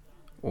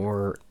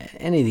or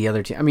any of the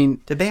other teams. I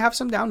mean, did they have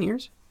some down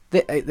years?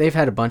 They've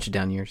had a bunch of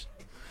down years.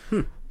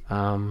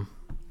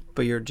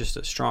 But you're just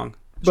a strong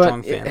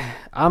fan.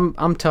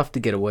 I'm tough to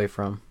get away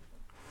from.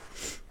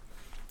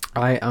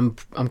 I'm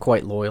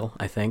quite loyal,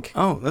 I think.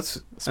 Oh,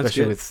 that's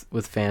especially good.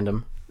 with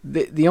fandom.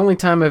 The only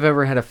time I've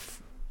ever had a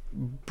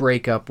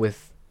breakup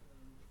with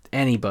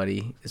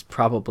anybody is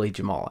probably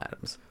Jamal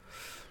Adams.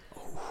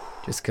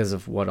 Just because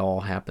of what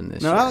all happened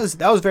this year.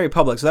 That was very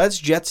public. So that's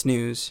Jets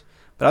news,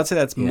 but I'd say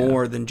that's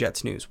more than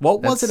Jets news.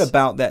 What was it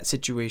about that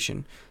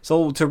situation?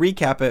 So to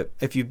recap it,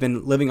 if you've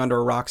been living under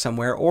a rock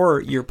somewhere,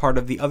 or you're part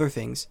of the other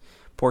things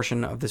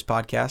portion of this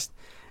podcast,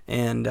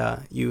 and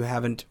you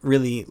haven't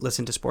really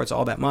listened to sports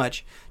all that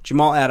much,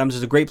 Jamal Adams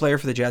is a great player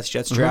for the Jets.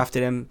 Jets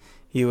drafted him.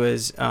 He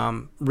was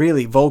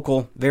really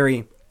vocal,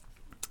 very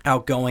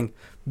outgoing,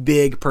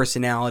 big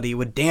personality,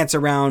 would dance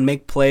around,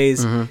 make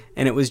plays, and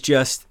it was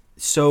just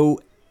so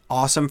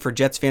awesome for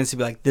Jets fans to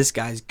be like, this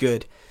guy's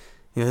good.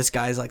 You know, this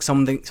guy's like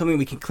something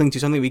we can cling to,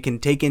 something we can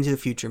take into the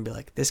future and be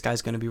like, this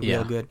guy's going to be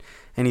real good.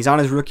 And he's on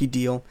his rookie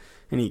deal,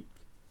 and he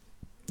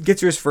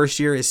gets through his first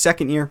year. His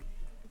second year,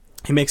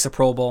 he makes the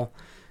Pro Bowl.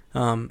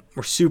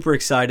 We're super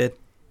excited,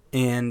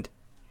 and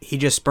he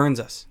just spurns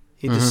us.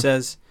 He just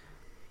says,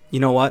 you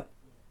know what?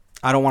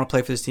 I don't want to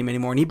play for this team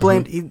anymore. And he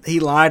blamed, he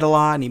lied a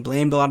lot, and he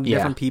blamed a lot of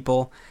different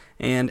people,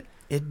 and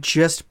it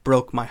just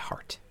broke my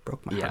heart.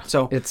 Heart.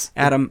 So,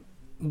 Adam,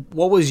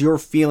 what was your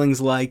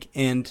feelings like,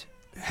 and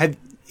do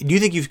you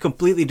think you've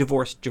completely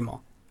divorced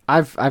Jamal?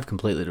 I've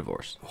completely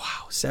divorced.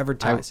 Wow, severed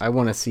ties. I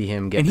want to see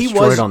him get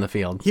destroyed on the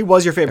field. He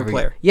was your favorite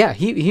player. Yeah,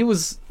 he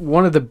was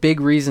one of the big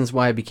reasons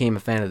why I became a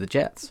fan of the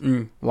Jets.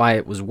 Why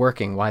it was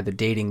working, why the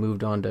dating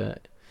moved on to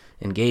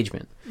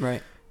engagement.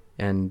 Right.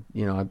 And,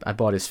 you know, I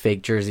bought his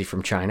fake jersey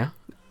from China.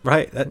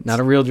 Right. That's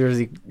not a real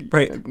jersey.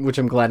 Right. Which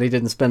I'm glad he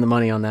didn't spend the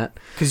money on that.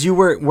 Because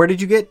where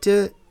did you get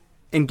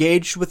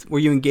engaged with? Were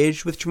you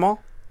engaged with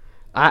Jamal?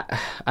 I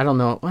don't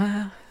know.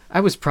 I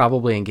was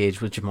probably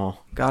engaged with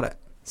Jamal. Got it.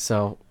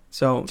 So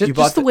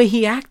just the way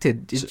he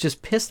acted, it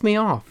just pissed me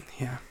off.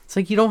 Yeah. It's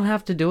like, you don't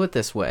have to do it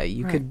this way.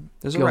 You could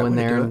go in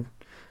there and,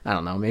 I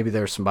don't know, maybe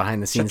there's some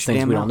behind the scenes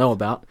things we don't know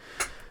about.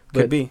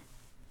 Could be.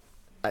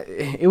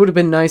 It would have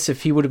been nice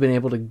if he would have been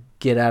able to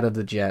get out of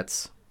the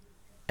Jets,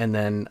 and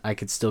then I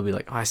could still be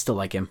like, I still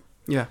like him.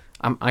 Yeah.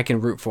 I can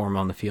root for him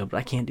on the field, but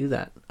I can't do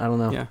that. I don't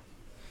know. Yeah.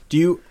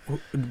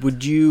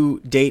 Would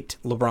you date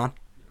LeBron?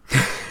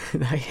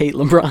 I hate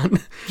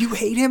LeBron. You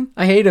hate him?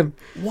 I hate him.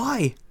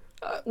 Why?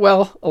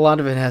 Well, a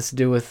lot of it has to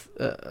do with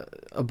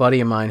a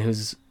buddy of mine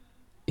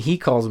he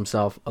calls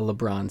himself a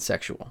LeBron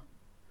sexual.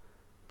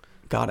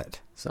 Got it.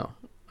 So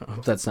I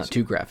hope that's not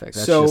too graphic.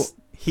 That's so just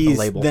he's a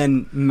label.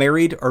 Then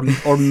married, or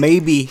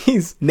maybe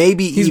he's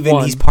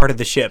part of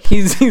the ship.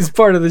 He's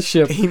part of the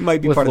ship. He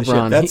might be part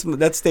LeBron. of the ship.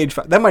 That's stage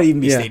 5. That might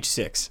even be stage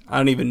 6. I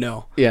don't even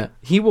know. Yeah,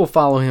 he will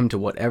follow him to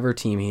whatever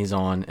team he's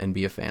on and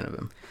be a fan of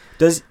him.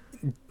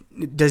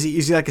 Is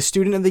he like a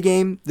student of the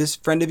game? This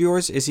friend of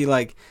yours, does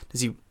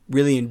he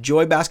really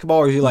enjoy basketball,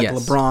 or is he like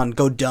LeBron,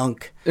 go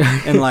dunk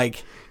and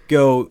like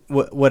go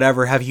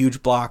whatever, have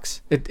huge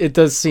blocks? It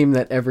does seem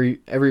that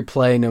every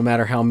play, no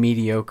matter how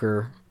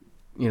mediocre,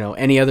 you know,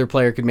 any other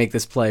player could make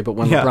this play, but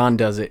when LeBron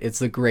does it, it's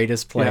the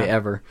greatest play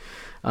ever.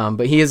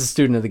 But he is a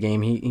student of the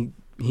game.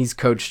 He's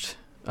coached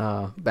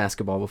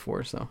basketball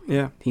before, so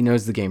he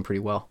knows the game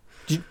pretty well.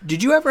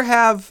 Did you ever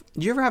have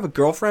a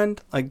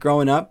girlfriend, like,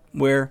 growing up,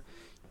 where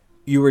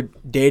you were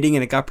dating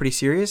and it got pretty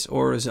serious,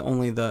 or were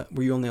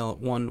you only a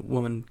one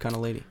woman kind of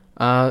lady?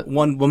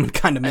 One woman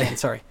kind of man.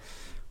 Sorry.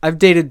 I've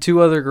dated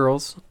 2 other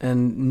girls,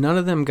 and none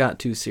of them got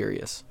too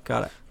serious.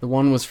 Got it. The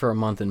one was for a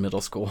month in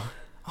middle school,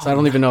 so I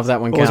don't even know if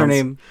that one What counts. was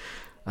her name?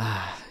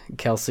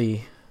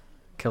 Kelsey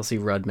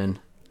Rudman.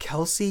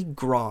 Kelsey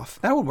Groff.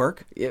 That would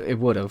work. It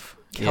would have.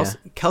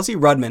 Kelsey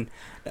Rudman.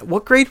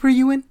 What grade were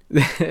you in?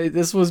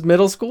 This was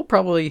middle school,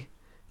 probably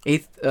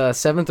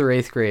 7th or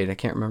 8th grade. I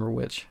can't remember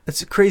which.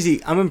 It's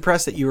crazy. I'm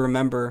impressed that you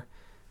remember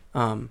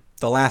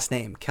the last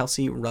name,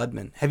 Kelsey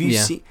Rudman. Have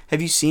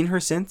you seen her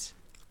since?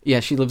 Yeah,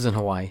 she lives in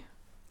Hawaii.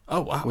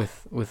 Oh wow.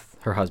 With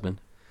her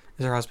husband.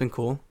 Is her husband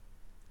cool?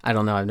 I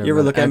don't know. I've never. You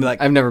ever look at him and be like,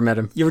 I've never met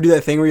him. You ever do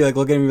that thing where you like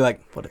look at him and be like,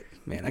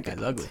 man, that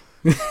guy's ugly.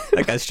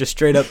 That guy's just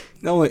straight up.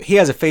 No, he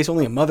has a face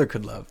only a mother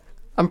could love.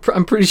 I'm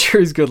pretty sure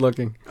he's good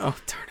looking. Oh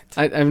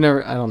darn it! I've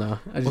never. I don't know.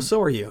 Well,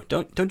 so are you.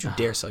 Don't you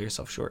dare sell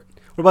yourself short.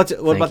 What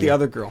about the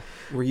other girl?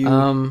 Were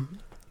you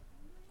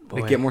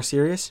get more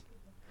serious?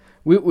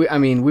 We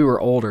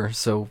were older,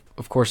 so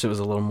of course it was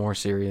a little more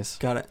serious.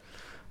 Got it.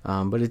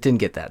 But it didn't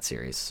get that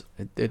serious.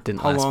 It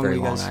didn't How last long very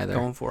were you long guys either.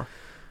 going for?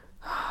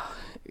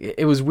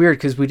 It was weird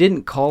because we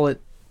didn't call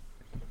it.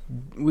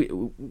 We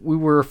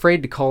were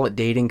afraid to call it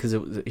dating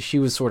because she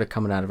was sort of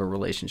coming out of a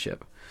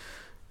relationship,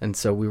 and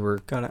so we were.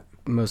 Got it.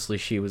 Mostly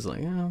she was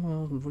like, oh,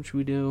 well, what should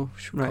we do?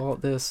 Should we call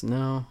it this?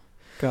 No.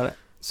 Got it.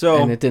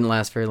 So and it didn't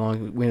last very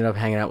long. We ended up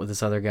hanging out with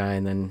this other guy,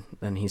 and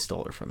then he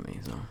stole her from me.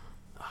 So.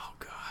 Oh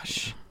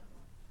gosh.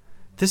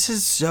 This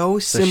is so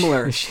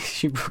similar.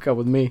 She broke up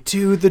with me.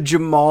 To the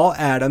Jamal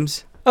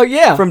Adams. Oh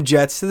yeah. From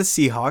Jets to the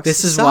Seahawks.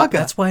 This is saga.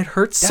 that's why it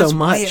hurts so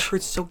much. Why it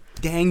hurts so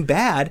dang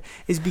bad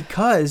is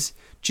because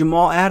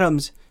Jamal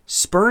Adams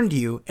spurned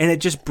you, and it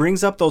just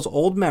brings up those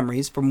old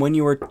memories from when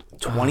you were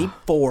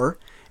 24,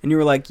 and you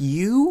were like,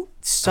 "You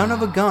son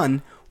of a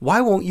gun,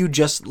 why won't you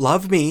just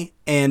love me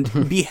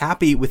and be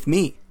happy with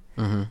me?"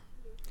 Mm-hmm.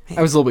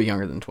 I was a little bit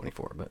younger than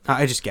 24, but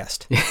I just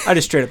guessed. I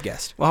just straight up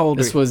guessed. Well, how old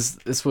were you?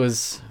 This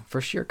was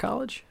first year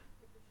college,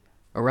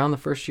 around the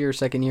first year,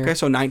 second year. Okay,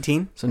 so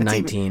 19. So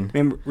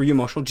 19. Were you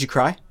emotional? Did you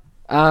cry?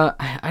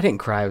 I didn't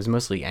cry. I was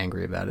mostly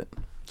angry about it.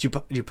 Did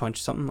you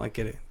punch something? Like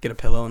get a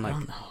pillow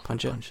and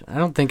punch it? I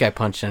don't think I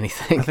punched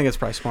anything. I think it's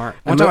probably smart.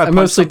 I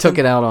mostly took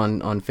it out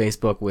on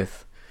Facebook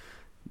with,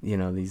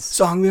 these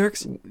song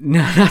lyrics. No,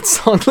 not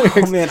song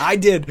lyrics. Oh man, I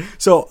did.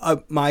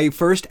 So my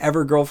first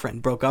ever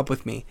girlfriend broke up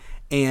with me,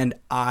 and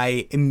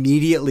I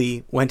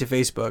immediately went to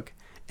Facebook,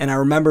 and I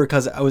remember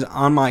because I was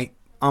on my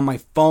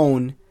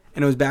phone,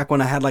 and it was back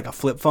when I had like a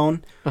flip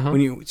phone when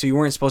you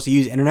weren't supposed to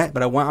use internet,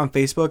 but I went on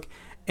Facebook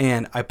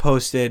and I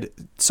posted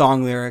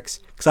song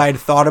lyrics because I had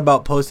thought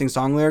about posting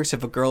song lyrics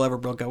if a girl ever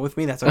broke up with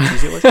me. That's how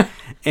easy it was.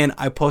 And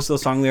I posted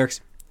those song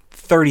lyrics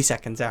 30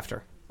 seconds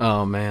after.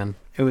 Oh man,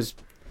 it was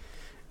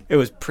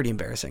pretty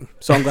embarrassing.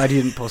 So I'm glad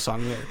you didn't post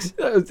song lyrics.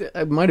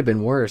 It might have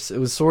been worse. It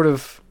was sort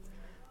of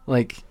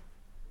like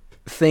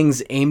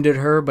things aimed at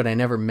her, but I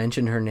never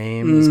mentioned her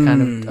name. It was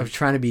I was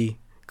trying to be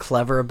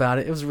clever about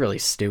it. It was really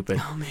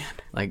stupid. Oh man.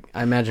 Like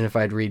I imagine if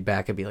I'd read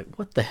back, I'd be like,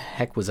 what the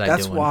heck was I doing?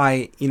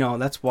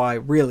 That's why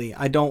really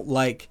I don't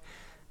like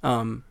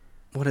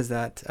what is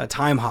that?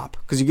 Time hop.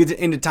 Because you get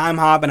into time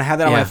hop and I have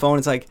that on my phone.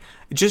 It's like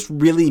it's just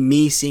really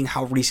me seeing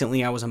how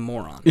recently I was a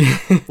moron.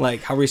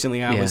 Like how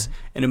recently I was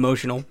an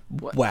emotional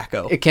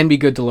wacko. It can be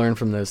good to learn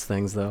from those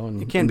things though.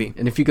 And, it can be.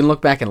 And if you can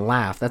look back and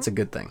laugh, that's a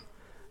good thing.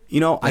 I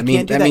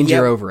can't do that means yet.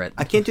 You're over it.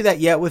 I can't do that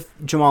yet with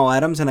Jamal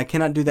Adams, and I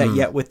cannot do that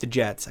yet with the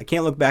Jets. I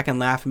can't look back and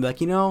laugh and be like,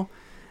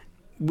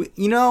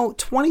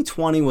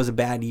 2020 was a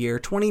bad year.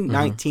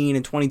 2019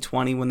 and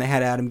 2020 when they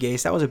had Adam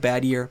Gase, that was a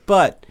bad year.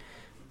 But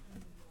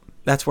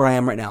that's where I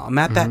am right now. I'm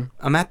at that.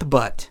 I'm at the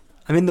butt.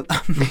 I'm in the.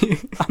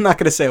 I'm not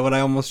gonna say what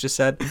I almost just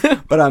said,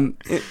 but I'm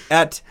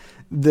at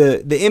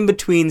the in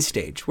between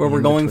stage where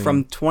we're going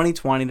from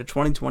 2020 to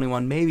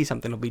 2021. Maybe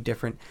something will be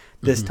different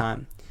this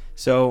time.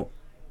 So.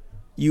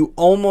 You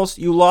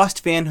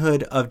lost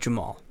fanhood of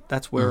Jamal.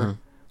 That's where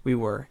we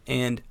were.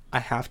 And I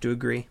have to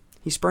agree.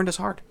 He spurned us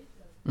hard.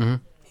 Mm-hmm.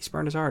 He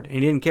spurned us hard. And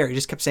he didn't care. He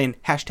just kept saying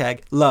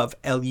hashtag love,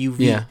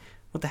 L-U-V. Yeah.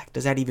 What the heck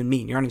does that even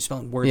mean? You're not even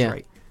spelling words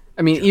right.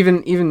 I mean,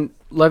 even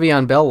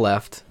Le'Veon Bell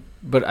left,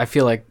 but I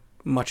feel like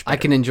much better. I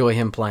can enjoy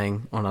him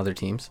playing on other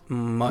teams.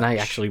 And I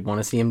actually want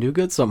to see him do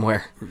good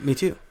somewhere. Me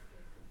too.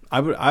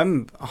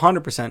 I'm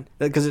 100%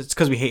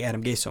 because we hate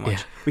Adam Gase so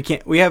much. Yeah.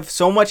 We have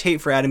so much hate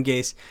for Adam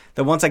Gase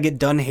that once I get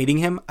done hating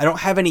him, I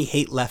don't have any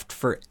hate left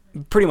for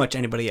pretty much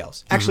anybody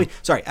else. Actually,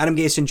 sorry, Adam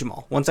Gase and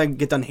Jamal. Once I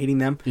get done hating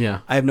them,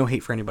 I have no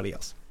hate for anybody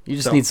else. You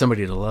just need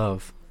somebody to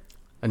love.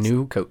 A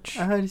new coach.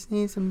 I just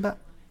need somebody.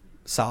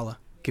 Saleh.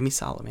 Give me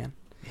Saleh, man.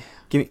 Yeah.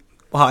 Give me.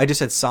 Wow, I just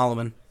said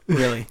Solomon.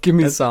 Really. Give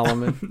me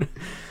Solomon.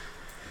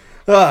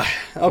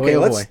 Okay,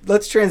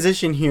 let's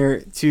transition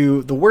here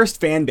to the worst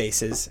fan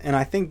bases, and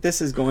I think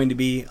this is going to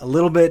be a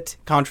little bit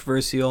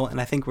controversial, and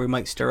I think we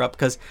might stir up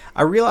because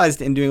I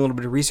realized in doing a little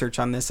bit of research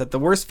on this that the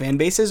worst fan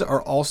bases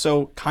are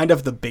also kind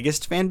of the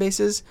biggest fan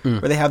bases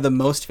where they have the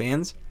most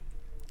fans.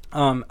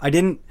 I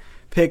didn't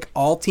pick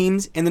all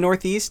teams in the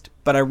Northeast,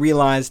 but I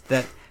realized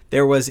that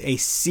there was a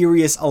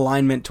serious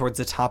alignment towards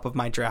the top of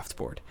my draft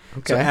board.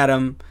 Okay. So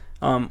Adam,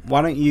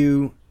 why don't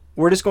you?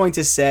 We're just going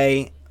to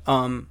say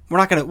we're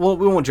not gonna.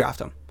 We won't draft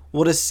them.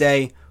 We'll just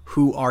say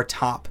who our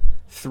top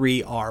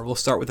 3 are. We'll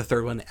start with the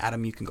third one.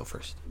 Adam, you can go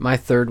first. My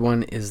third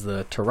one is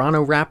the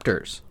Toronto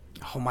Raptors.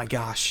 Oh my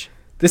gosh.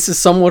 This is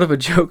somewhat of a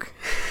joke.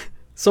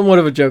 Somewhat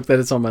of a joke that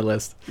it's on my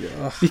list.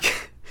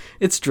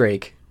 It's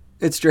Drake.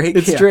 It's Drake.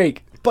 It's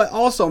Drake. But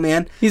also,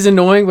 man, he's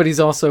annoying, but he's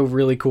also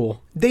really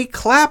cool. They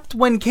clapped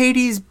when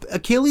Katie's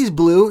Achilles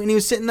blew, and he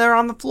was sitting there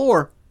on the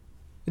floor.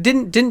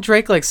 Didn't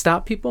Drake like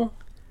stop people?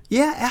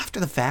 Yeah, after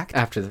the fact.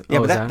 Yeah,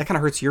 but that kind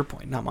of hurts your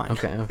point, not mine.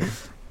 Okay.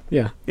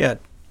 Yeah.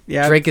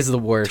 Yeah. Drake is the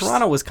worst.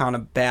 Toronto was kind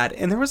of bad,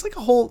 and there was like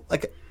a whole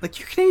like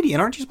you're Canadian,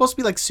 aren't you supposed to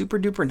be like super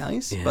duper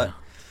nice? Yeah. But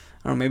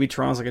I don't know, maybe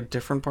Toronto's like a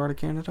different part of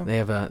Canada. They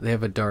have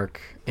a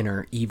dark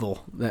inner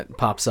evil that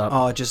pops up.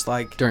 Oh, just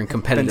like during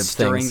competitive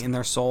stirring things in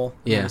their soul.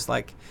 Yeah. It's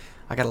like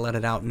I gotta let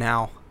it out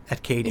now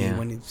at Katie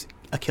when his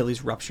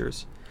Achilles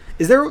ruptures.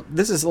 This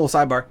is a little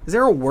sidebar. Is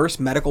there a worse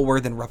medical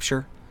word than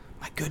rupture?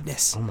 My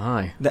goodness. Oh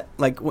my. That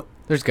like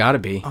there's got to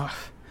be.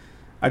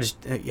 I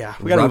just we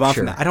gotta move on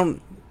from that.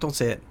 Don't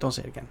say it. Don't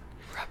say it again.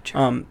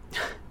 Rupture.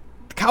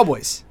 The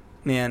Cowboys,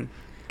 man.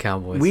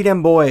 Cowboys. We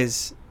Dem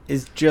Boys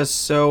is just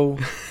so.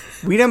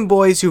 We Dem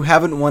Boys who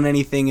haven't won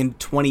anything in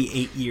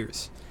 28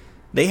 years.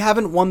 They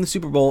haven't won the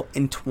Super Bowl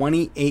in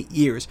 28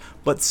 years,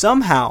 but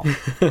somehow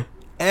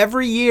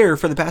every year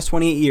for the past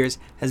 28 years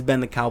has been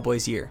the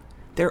Cowboys' year.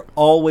 They're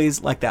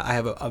always like that. I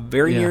have a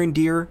very near and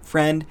dear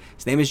friend.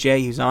 His name is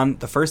Jay. He was on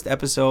the first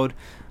episode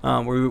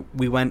where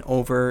we went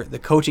over the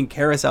coaching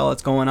carousel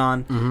that's going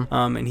on,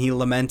 and he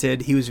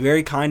lamented. He was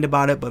very kind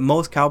about it, but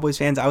most Cowboys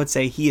fans, I would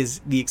say he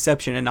is the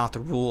exception and not the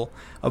rule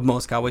of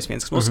most Cowboys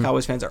fans, because most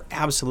Cowboys fans are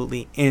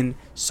absolutely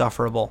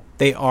insufferable.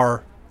 They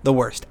are the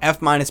worst. F-,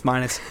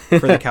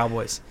 for the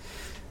Cowboys.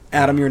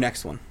 Adam, your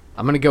next one.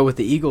 I'm going to go with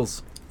the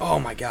Eagles. Oh,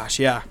 my gosh,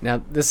 yeah.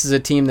 Now, this is a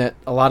team that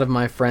a lot of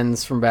my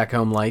friends from back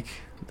home like.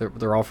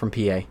 They're all from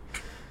PA.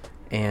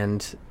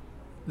 And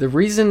the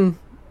reason,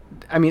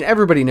 I mean,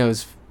 everybody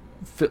knows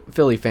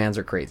Philly fans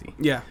are crazy.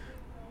 Yeah.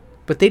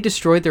 But they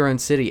destroyed their own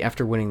city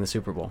after winning the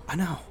Super Bowl. I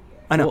know.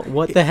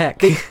 What the heck?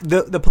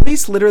 The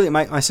police literally,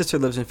 my sister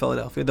lives in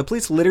Philadelphia. The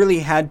police literally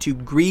had to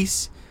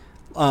grease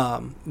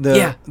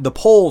the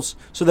poles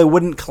so they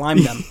wouldn't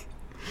climb them.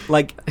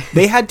 Like,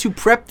 they had to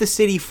prep the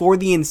city for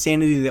the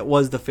insanity that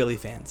was the Philly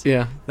fans.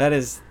 Yeah. That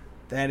is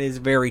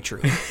very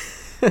true.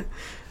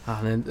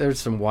 And there's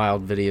some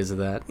wild videos of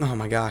that. Oh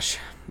my gosh.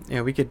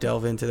 Yeah, we could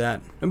delve into that.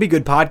 It'd be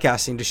good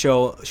podcasting to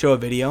show a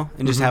video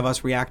and just have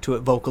us react to it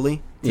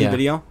vocally to the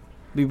video.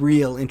 It'd be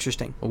real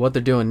interesting. Well, what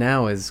they're doing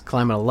now is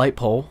climbing a light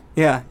pole.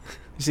 Yeah.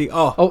 You see,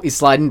 he's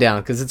sliding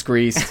down because it's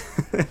greased.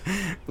 A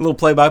little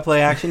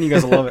play-by-play action. You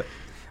guys will love it.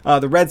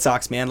 The Red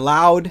Sox, man.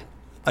 Loud,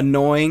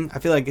 annoying. I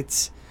feel like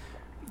it's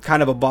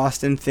kind of a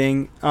Boston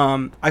thing.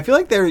 I feel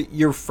like they're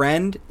your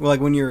friend, like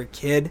when you're a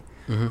kid,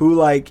 who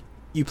like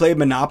you played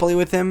Monopoly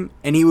with him,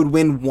 and he would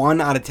win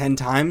 1 out of 10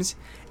 times,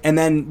 and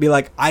then be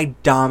like, I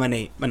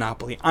dominate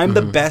Monopoly. I'm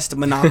the best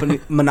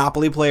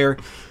Monopoly player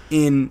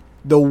in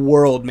the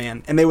world,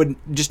 man. And they would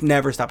just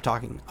never stop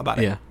talking about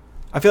it. Yeah.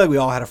 I feel like we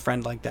all had a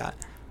friend like that,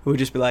 who would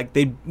just be like,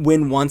 they'd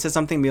win once at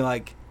something and be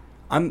like,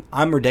 I'm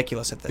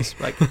ridiculous at this.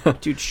 Like,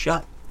 dude,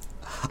 shut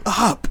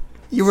up.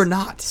 You were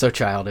not. So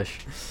childish.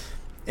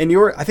 And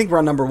I think we're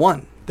on number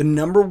 1. The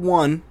number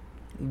 1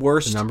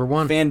 worst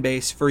fan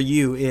base for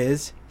you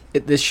is...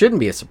 This shouldn't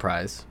be a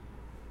surprise,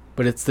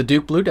 but it's the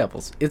Duke Blue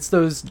Devils. It's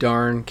those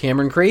darn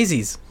Cameron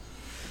Crazies.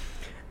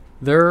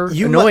 They're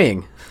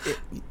annoying.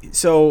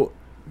 So,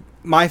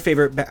 my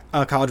favorite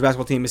college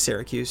basketball team is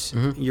Syracuse.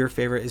 Your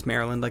favorite is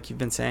Maryland, like you've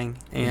been saying.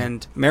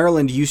 And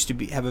Maryland used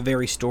to have a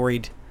very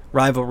storied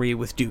rivalry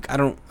with Duke.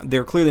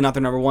 They're clearly not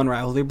their number 1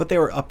 rivalry, but they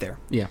were up there.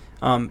 Yeah.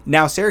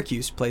 Now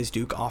Syracuse plays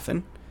Duke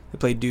often. They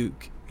play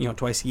Duke,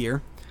 twice a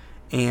year.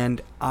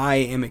 And I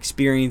am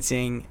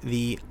experiencing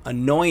the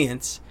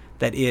annoyance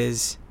that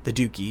is the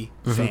Dookie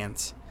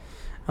fans.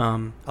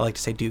 I like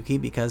to say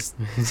Dookie because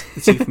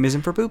it's a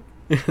euphemism for poop.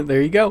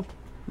 There you go.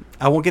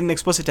 I won't get an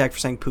explicit tag for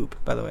saying poop,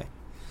 by the way.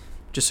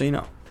 Just so you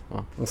know.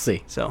 Well, we'll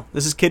see. So,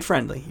 this is kid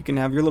friendly. You can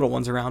have your little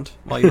ones around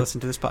while you listen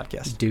to this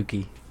podcast.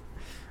 Dookie.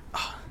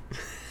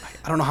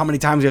 I don't know how many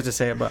times you have to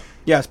say it, but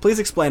yes, please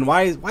explain.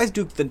 Why is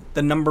Duke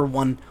the number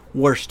 1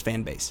 worst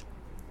fan base?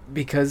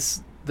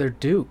 Because they're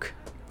Duke.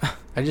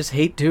 I just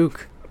hate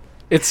Duke.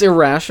 It's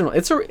irrational.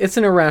 It's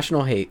an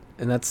irrational hate,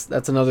 and that's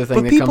another thing.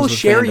 But that people comes with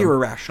share fandom. your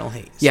irrational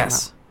hate.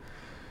 Yes.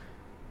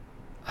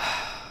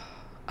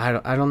 I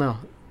don't know.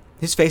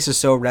 His face is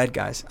so red,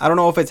 guys. I don't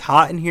know if it's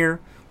hot in here.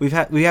 We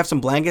have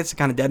some blankets to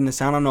kind of deaden the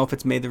sound. I don't know if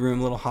it's made the room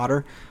a little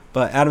hotter,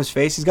 but Adam's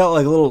face, he's got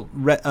like a little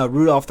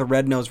Rudolph the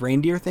Red-Nosed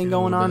Reindeer thing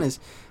going on. His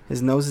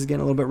nose is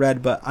getting a little bit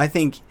red, but I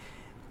think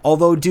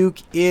although Duke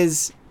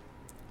is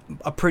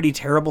a pretty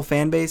terrible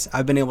fan base,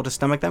 I've been able to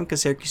stomach them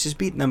because Syracuse has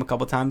beaten them a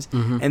couple times.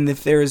 And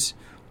if there's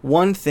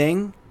one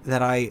thing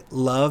that I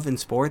love in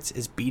sports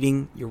is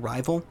beating your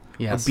rival.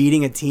 Yes. Or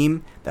beating a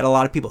team that a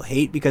lot of people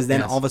hate, because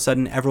then all of a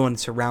sudden everyone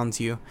surrounds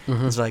you.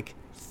 It's like,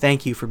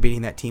 thank you for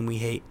beating that team we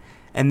hate.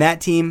 And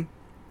that team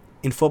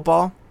in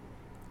football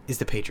is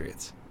the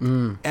Patriots.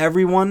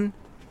 Everyone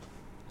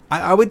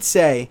I would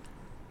say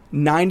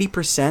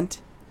 90%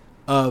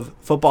 of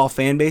football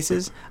fan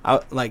bases,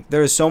 like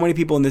there are so many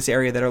people in this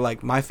area that are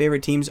like, my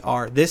favorite teams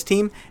are this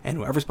team and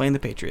whoever's playing the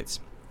Patriots.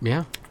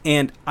 Yeah.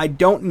 And I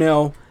don't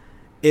know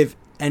if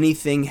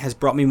anything has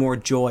brought me more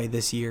joy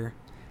this year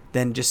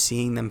than just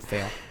seeing them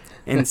fail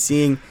and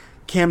seeing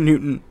Cam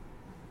Newton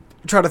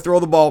try to throw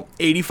the ball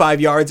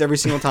 85 yards every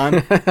single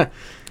time.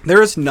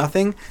 There is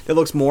nothing that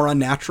looks more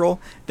unnatural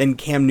than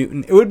Cam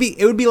Newton. It would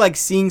be like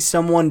seeing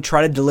someone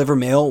try to deliver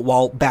mail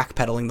while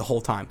backpedaling the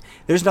whole time.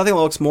 There's nothing that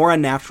looks more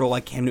unnatural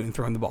like Cam Newton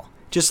throwing the ball.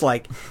 Just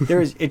like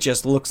it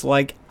just looks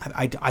like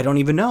I don't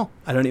even know.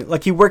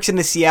 Like he works in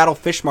the Seattle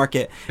fish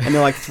market and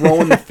they're like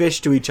throwing the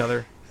fish to each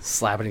other,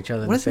 slapping each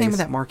other. What is the name of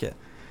that market?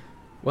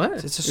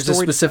 What? It's a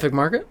specific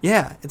market?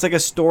 Yeah, it's like a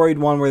storied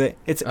one where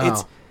it's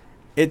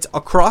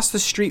across the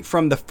street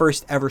from the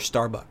first ever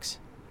Starbucks.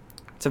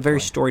 It's a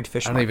very storied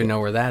fish market. I don't even know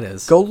where that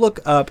is. Go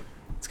look up.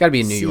 It's got to be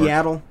in New York.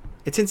 Seattle.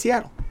 It's in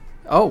Seattle.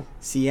 Oh.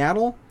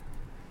 Seattle?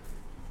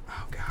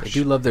 Oh, gosh. They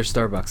do love their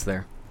Starbucks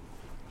there.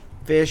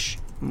 Fish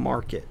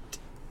market.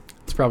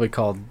 It's probably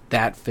called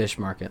that fish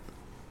market.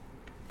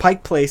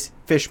 Pike Place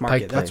Fish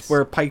Market. Pike Place. That's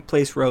where Pike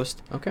Place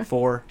Roast Okay.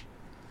 for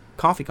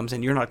coffee comes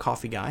in. You're not a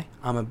coffee guy.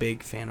 I'm a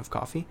big fan of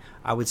coffee.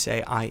 I would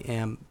say I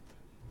am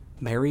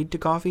married to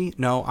coffee.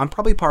 No, I'm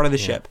probably part of the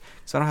ship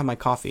because I don't have my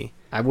coffee.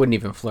 I wouldn't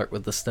even flirt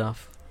with the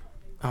stuff.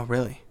 Oh,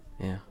 really?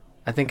 Yeah.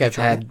 I think I've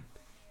had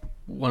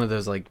one of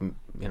those, like,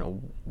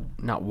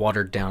 not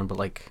watered down, but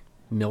like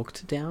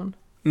milked down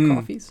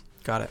coffees.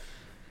 Got it.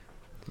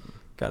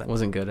 It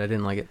wasn't good. I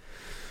didn't like it.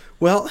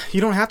 Well,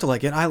 you don't have to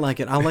like it. I like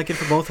it. I like it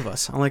for both of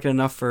us. I like it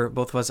enough for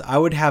both of us. I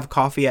would have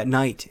coffee at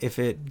night if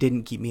it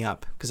didn't keep me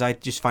up because I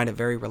just find it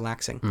very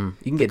relaxing.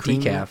 You can get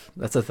decaf.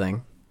 That's a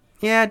thing.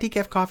 Yeah,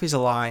 decaf coffee's a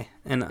lie.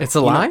 And it's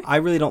a lie? I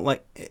really don't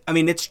like. I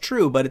mean, it's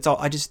true, but it's all.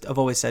 I've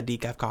always said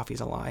decaf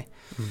coffee's a lie.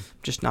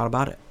 Just not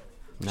about it.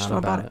 Just Not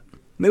about it.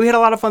 Maybe we had a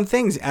lot of fun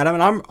things, Adam,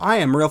 and I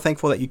am real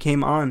thankful that you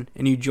came on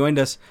and you joined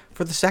us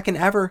for the second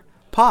ever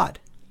pod.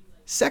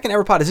 Second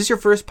ever pod. Is this your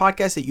first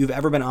podcast that you've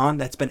ever been on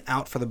that's been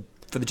out for the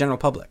general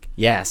public?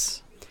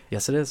 Yes.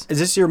 Yes, it is. Is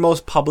this your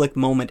most public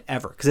moment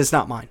ever? Because it's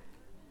not mine.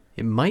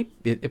 It might.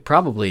 It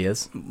probably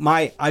is.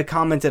 I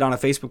commented on a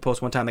Facebook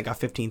post one time that got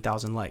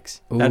 15,000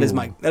 likes. Ooh. That is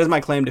my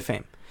claim to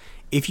fame.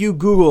 If you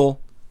Google,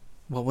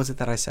 what was it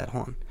that I said?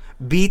 Hold on.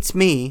 Beats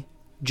me,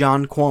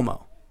 John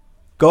Cuomo.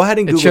 Go ahead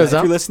and Google it. If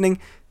you're listening,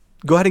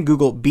 go ahead and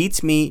Google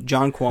Beats me,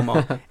 John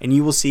Cuomo, and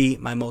you will see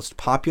my most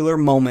popular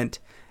moment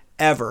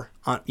ever.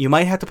 You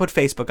might have to put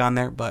Facebook on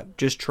there, but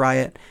just try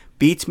it.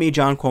 Beats me,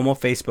 John Cuomo,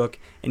 Facebook,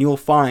 and you will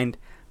find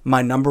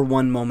my number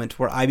one moment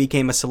where I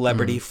became a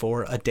celebrity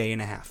for a day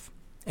and a half.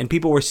 And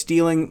people were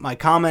stealing my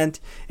comment.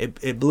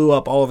 It blew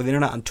up all over the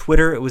internet. On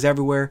Twitter, it was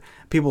everywhere.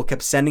 People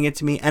kept sending it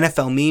to me.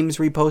 NFL memes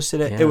reposted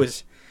it. Yeah.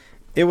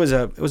 It was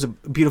a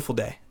beautiful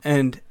day.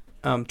 And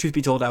truth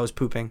be told, I was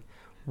pooping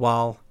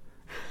while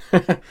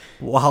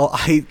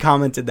I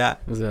commented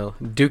that. It was a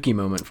dookie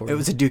moment for you. It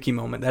was a dookie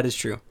moment. That is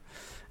true.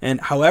 And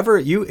however,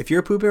 if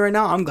you're pooping right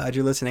now, I'm glad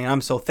you're listening. And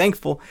I'm so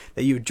thankful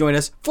that you joined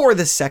us for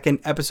the second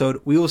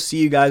episode. We will see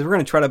you guys. We're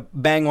going to try to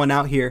bang one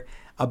out here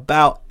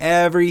about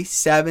every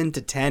 7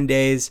 to 10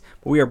 days.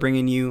 But we are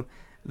bringing you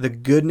the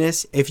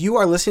goodness. If you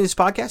are listening to this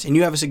podcast and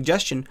you have a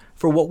suggestion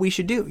for what we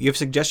should do, you have a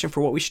suggestion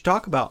for what we should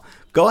talk about,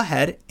 go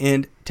ahead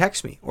and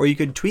text me. Or you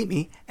could tweet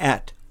me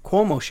at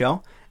Cuomo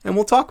Show and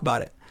we'll talk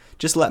about it.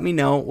 Just let me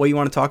know what you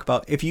want to talk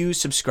about. If you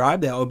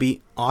subscribe, that would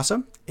be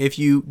awesome. If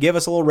you give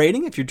us a little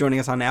rating, if you're joining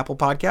us on Apple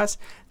Podcasts,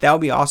 that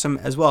would be awesome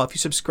as well. If you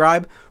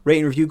subscribe, rate,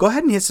 and review, go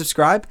ahead and hit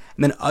subscribe,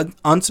 and then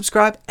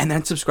unsubscribe, and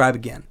then subscribe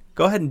again.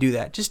 Go ahead and do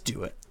that. Just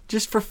do it.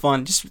 Just for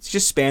fun. Just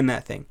spam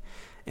that thing.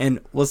 And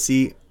we'll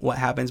see what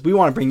happens. We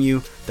want to bring you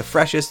the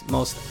freshest,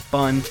 most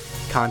fun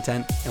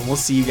content, and we'll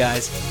see you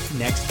guys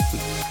next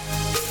week.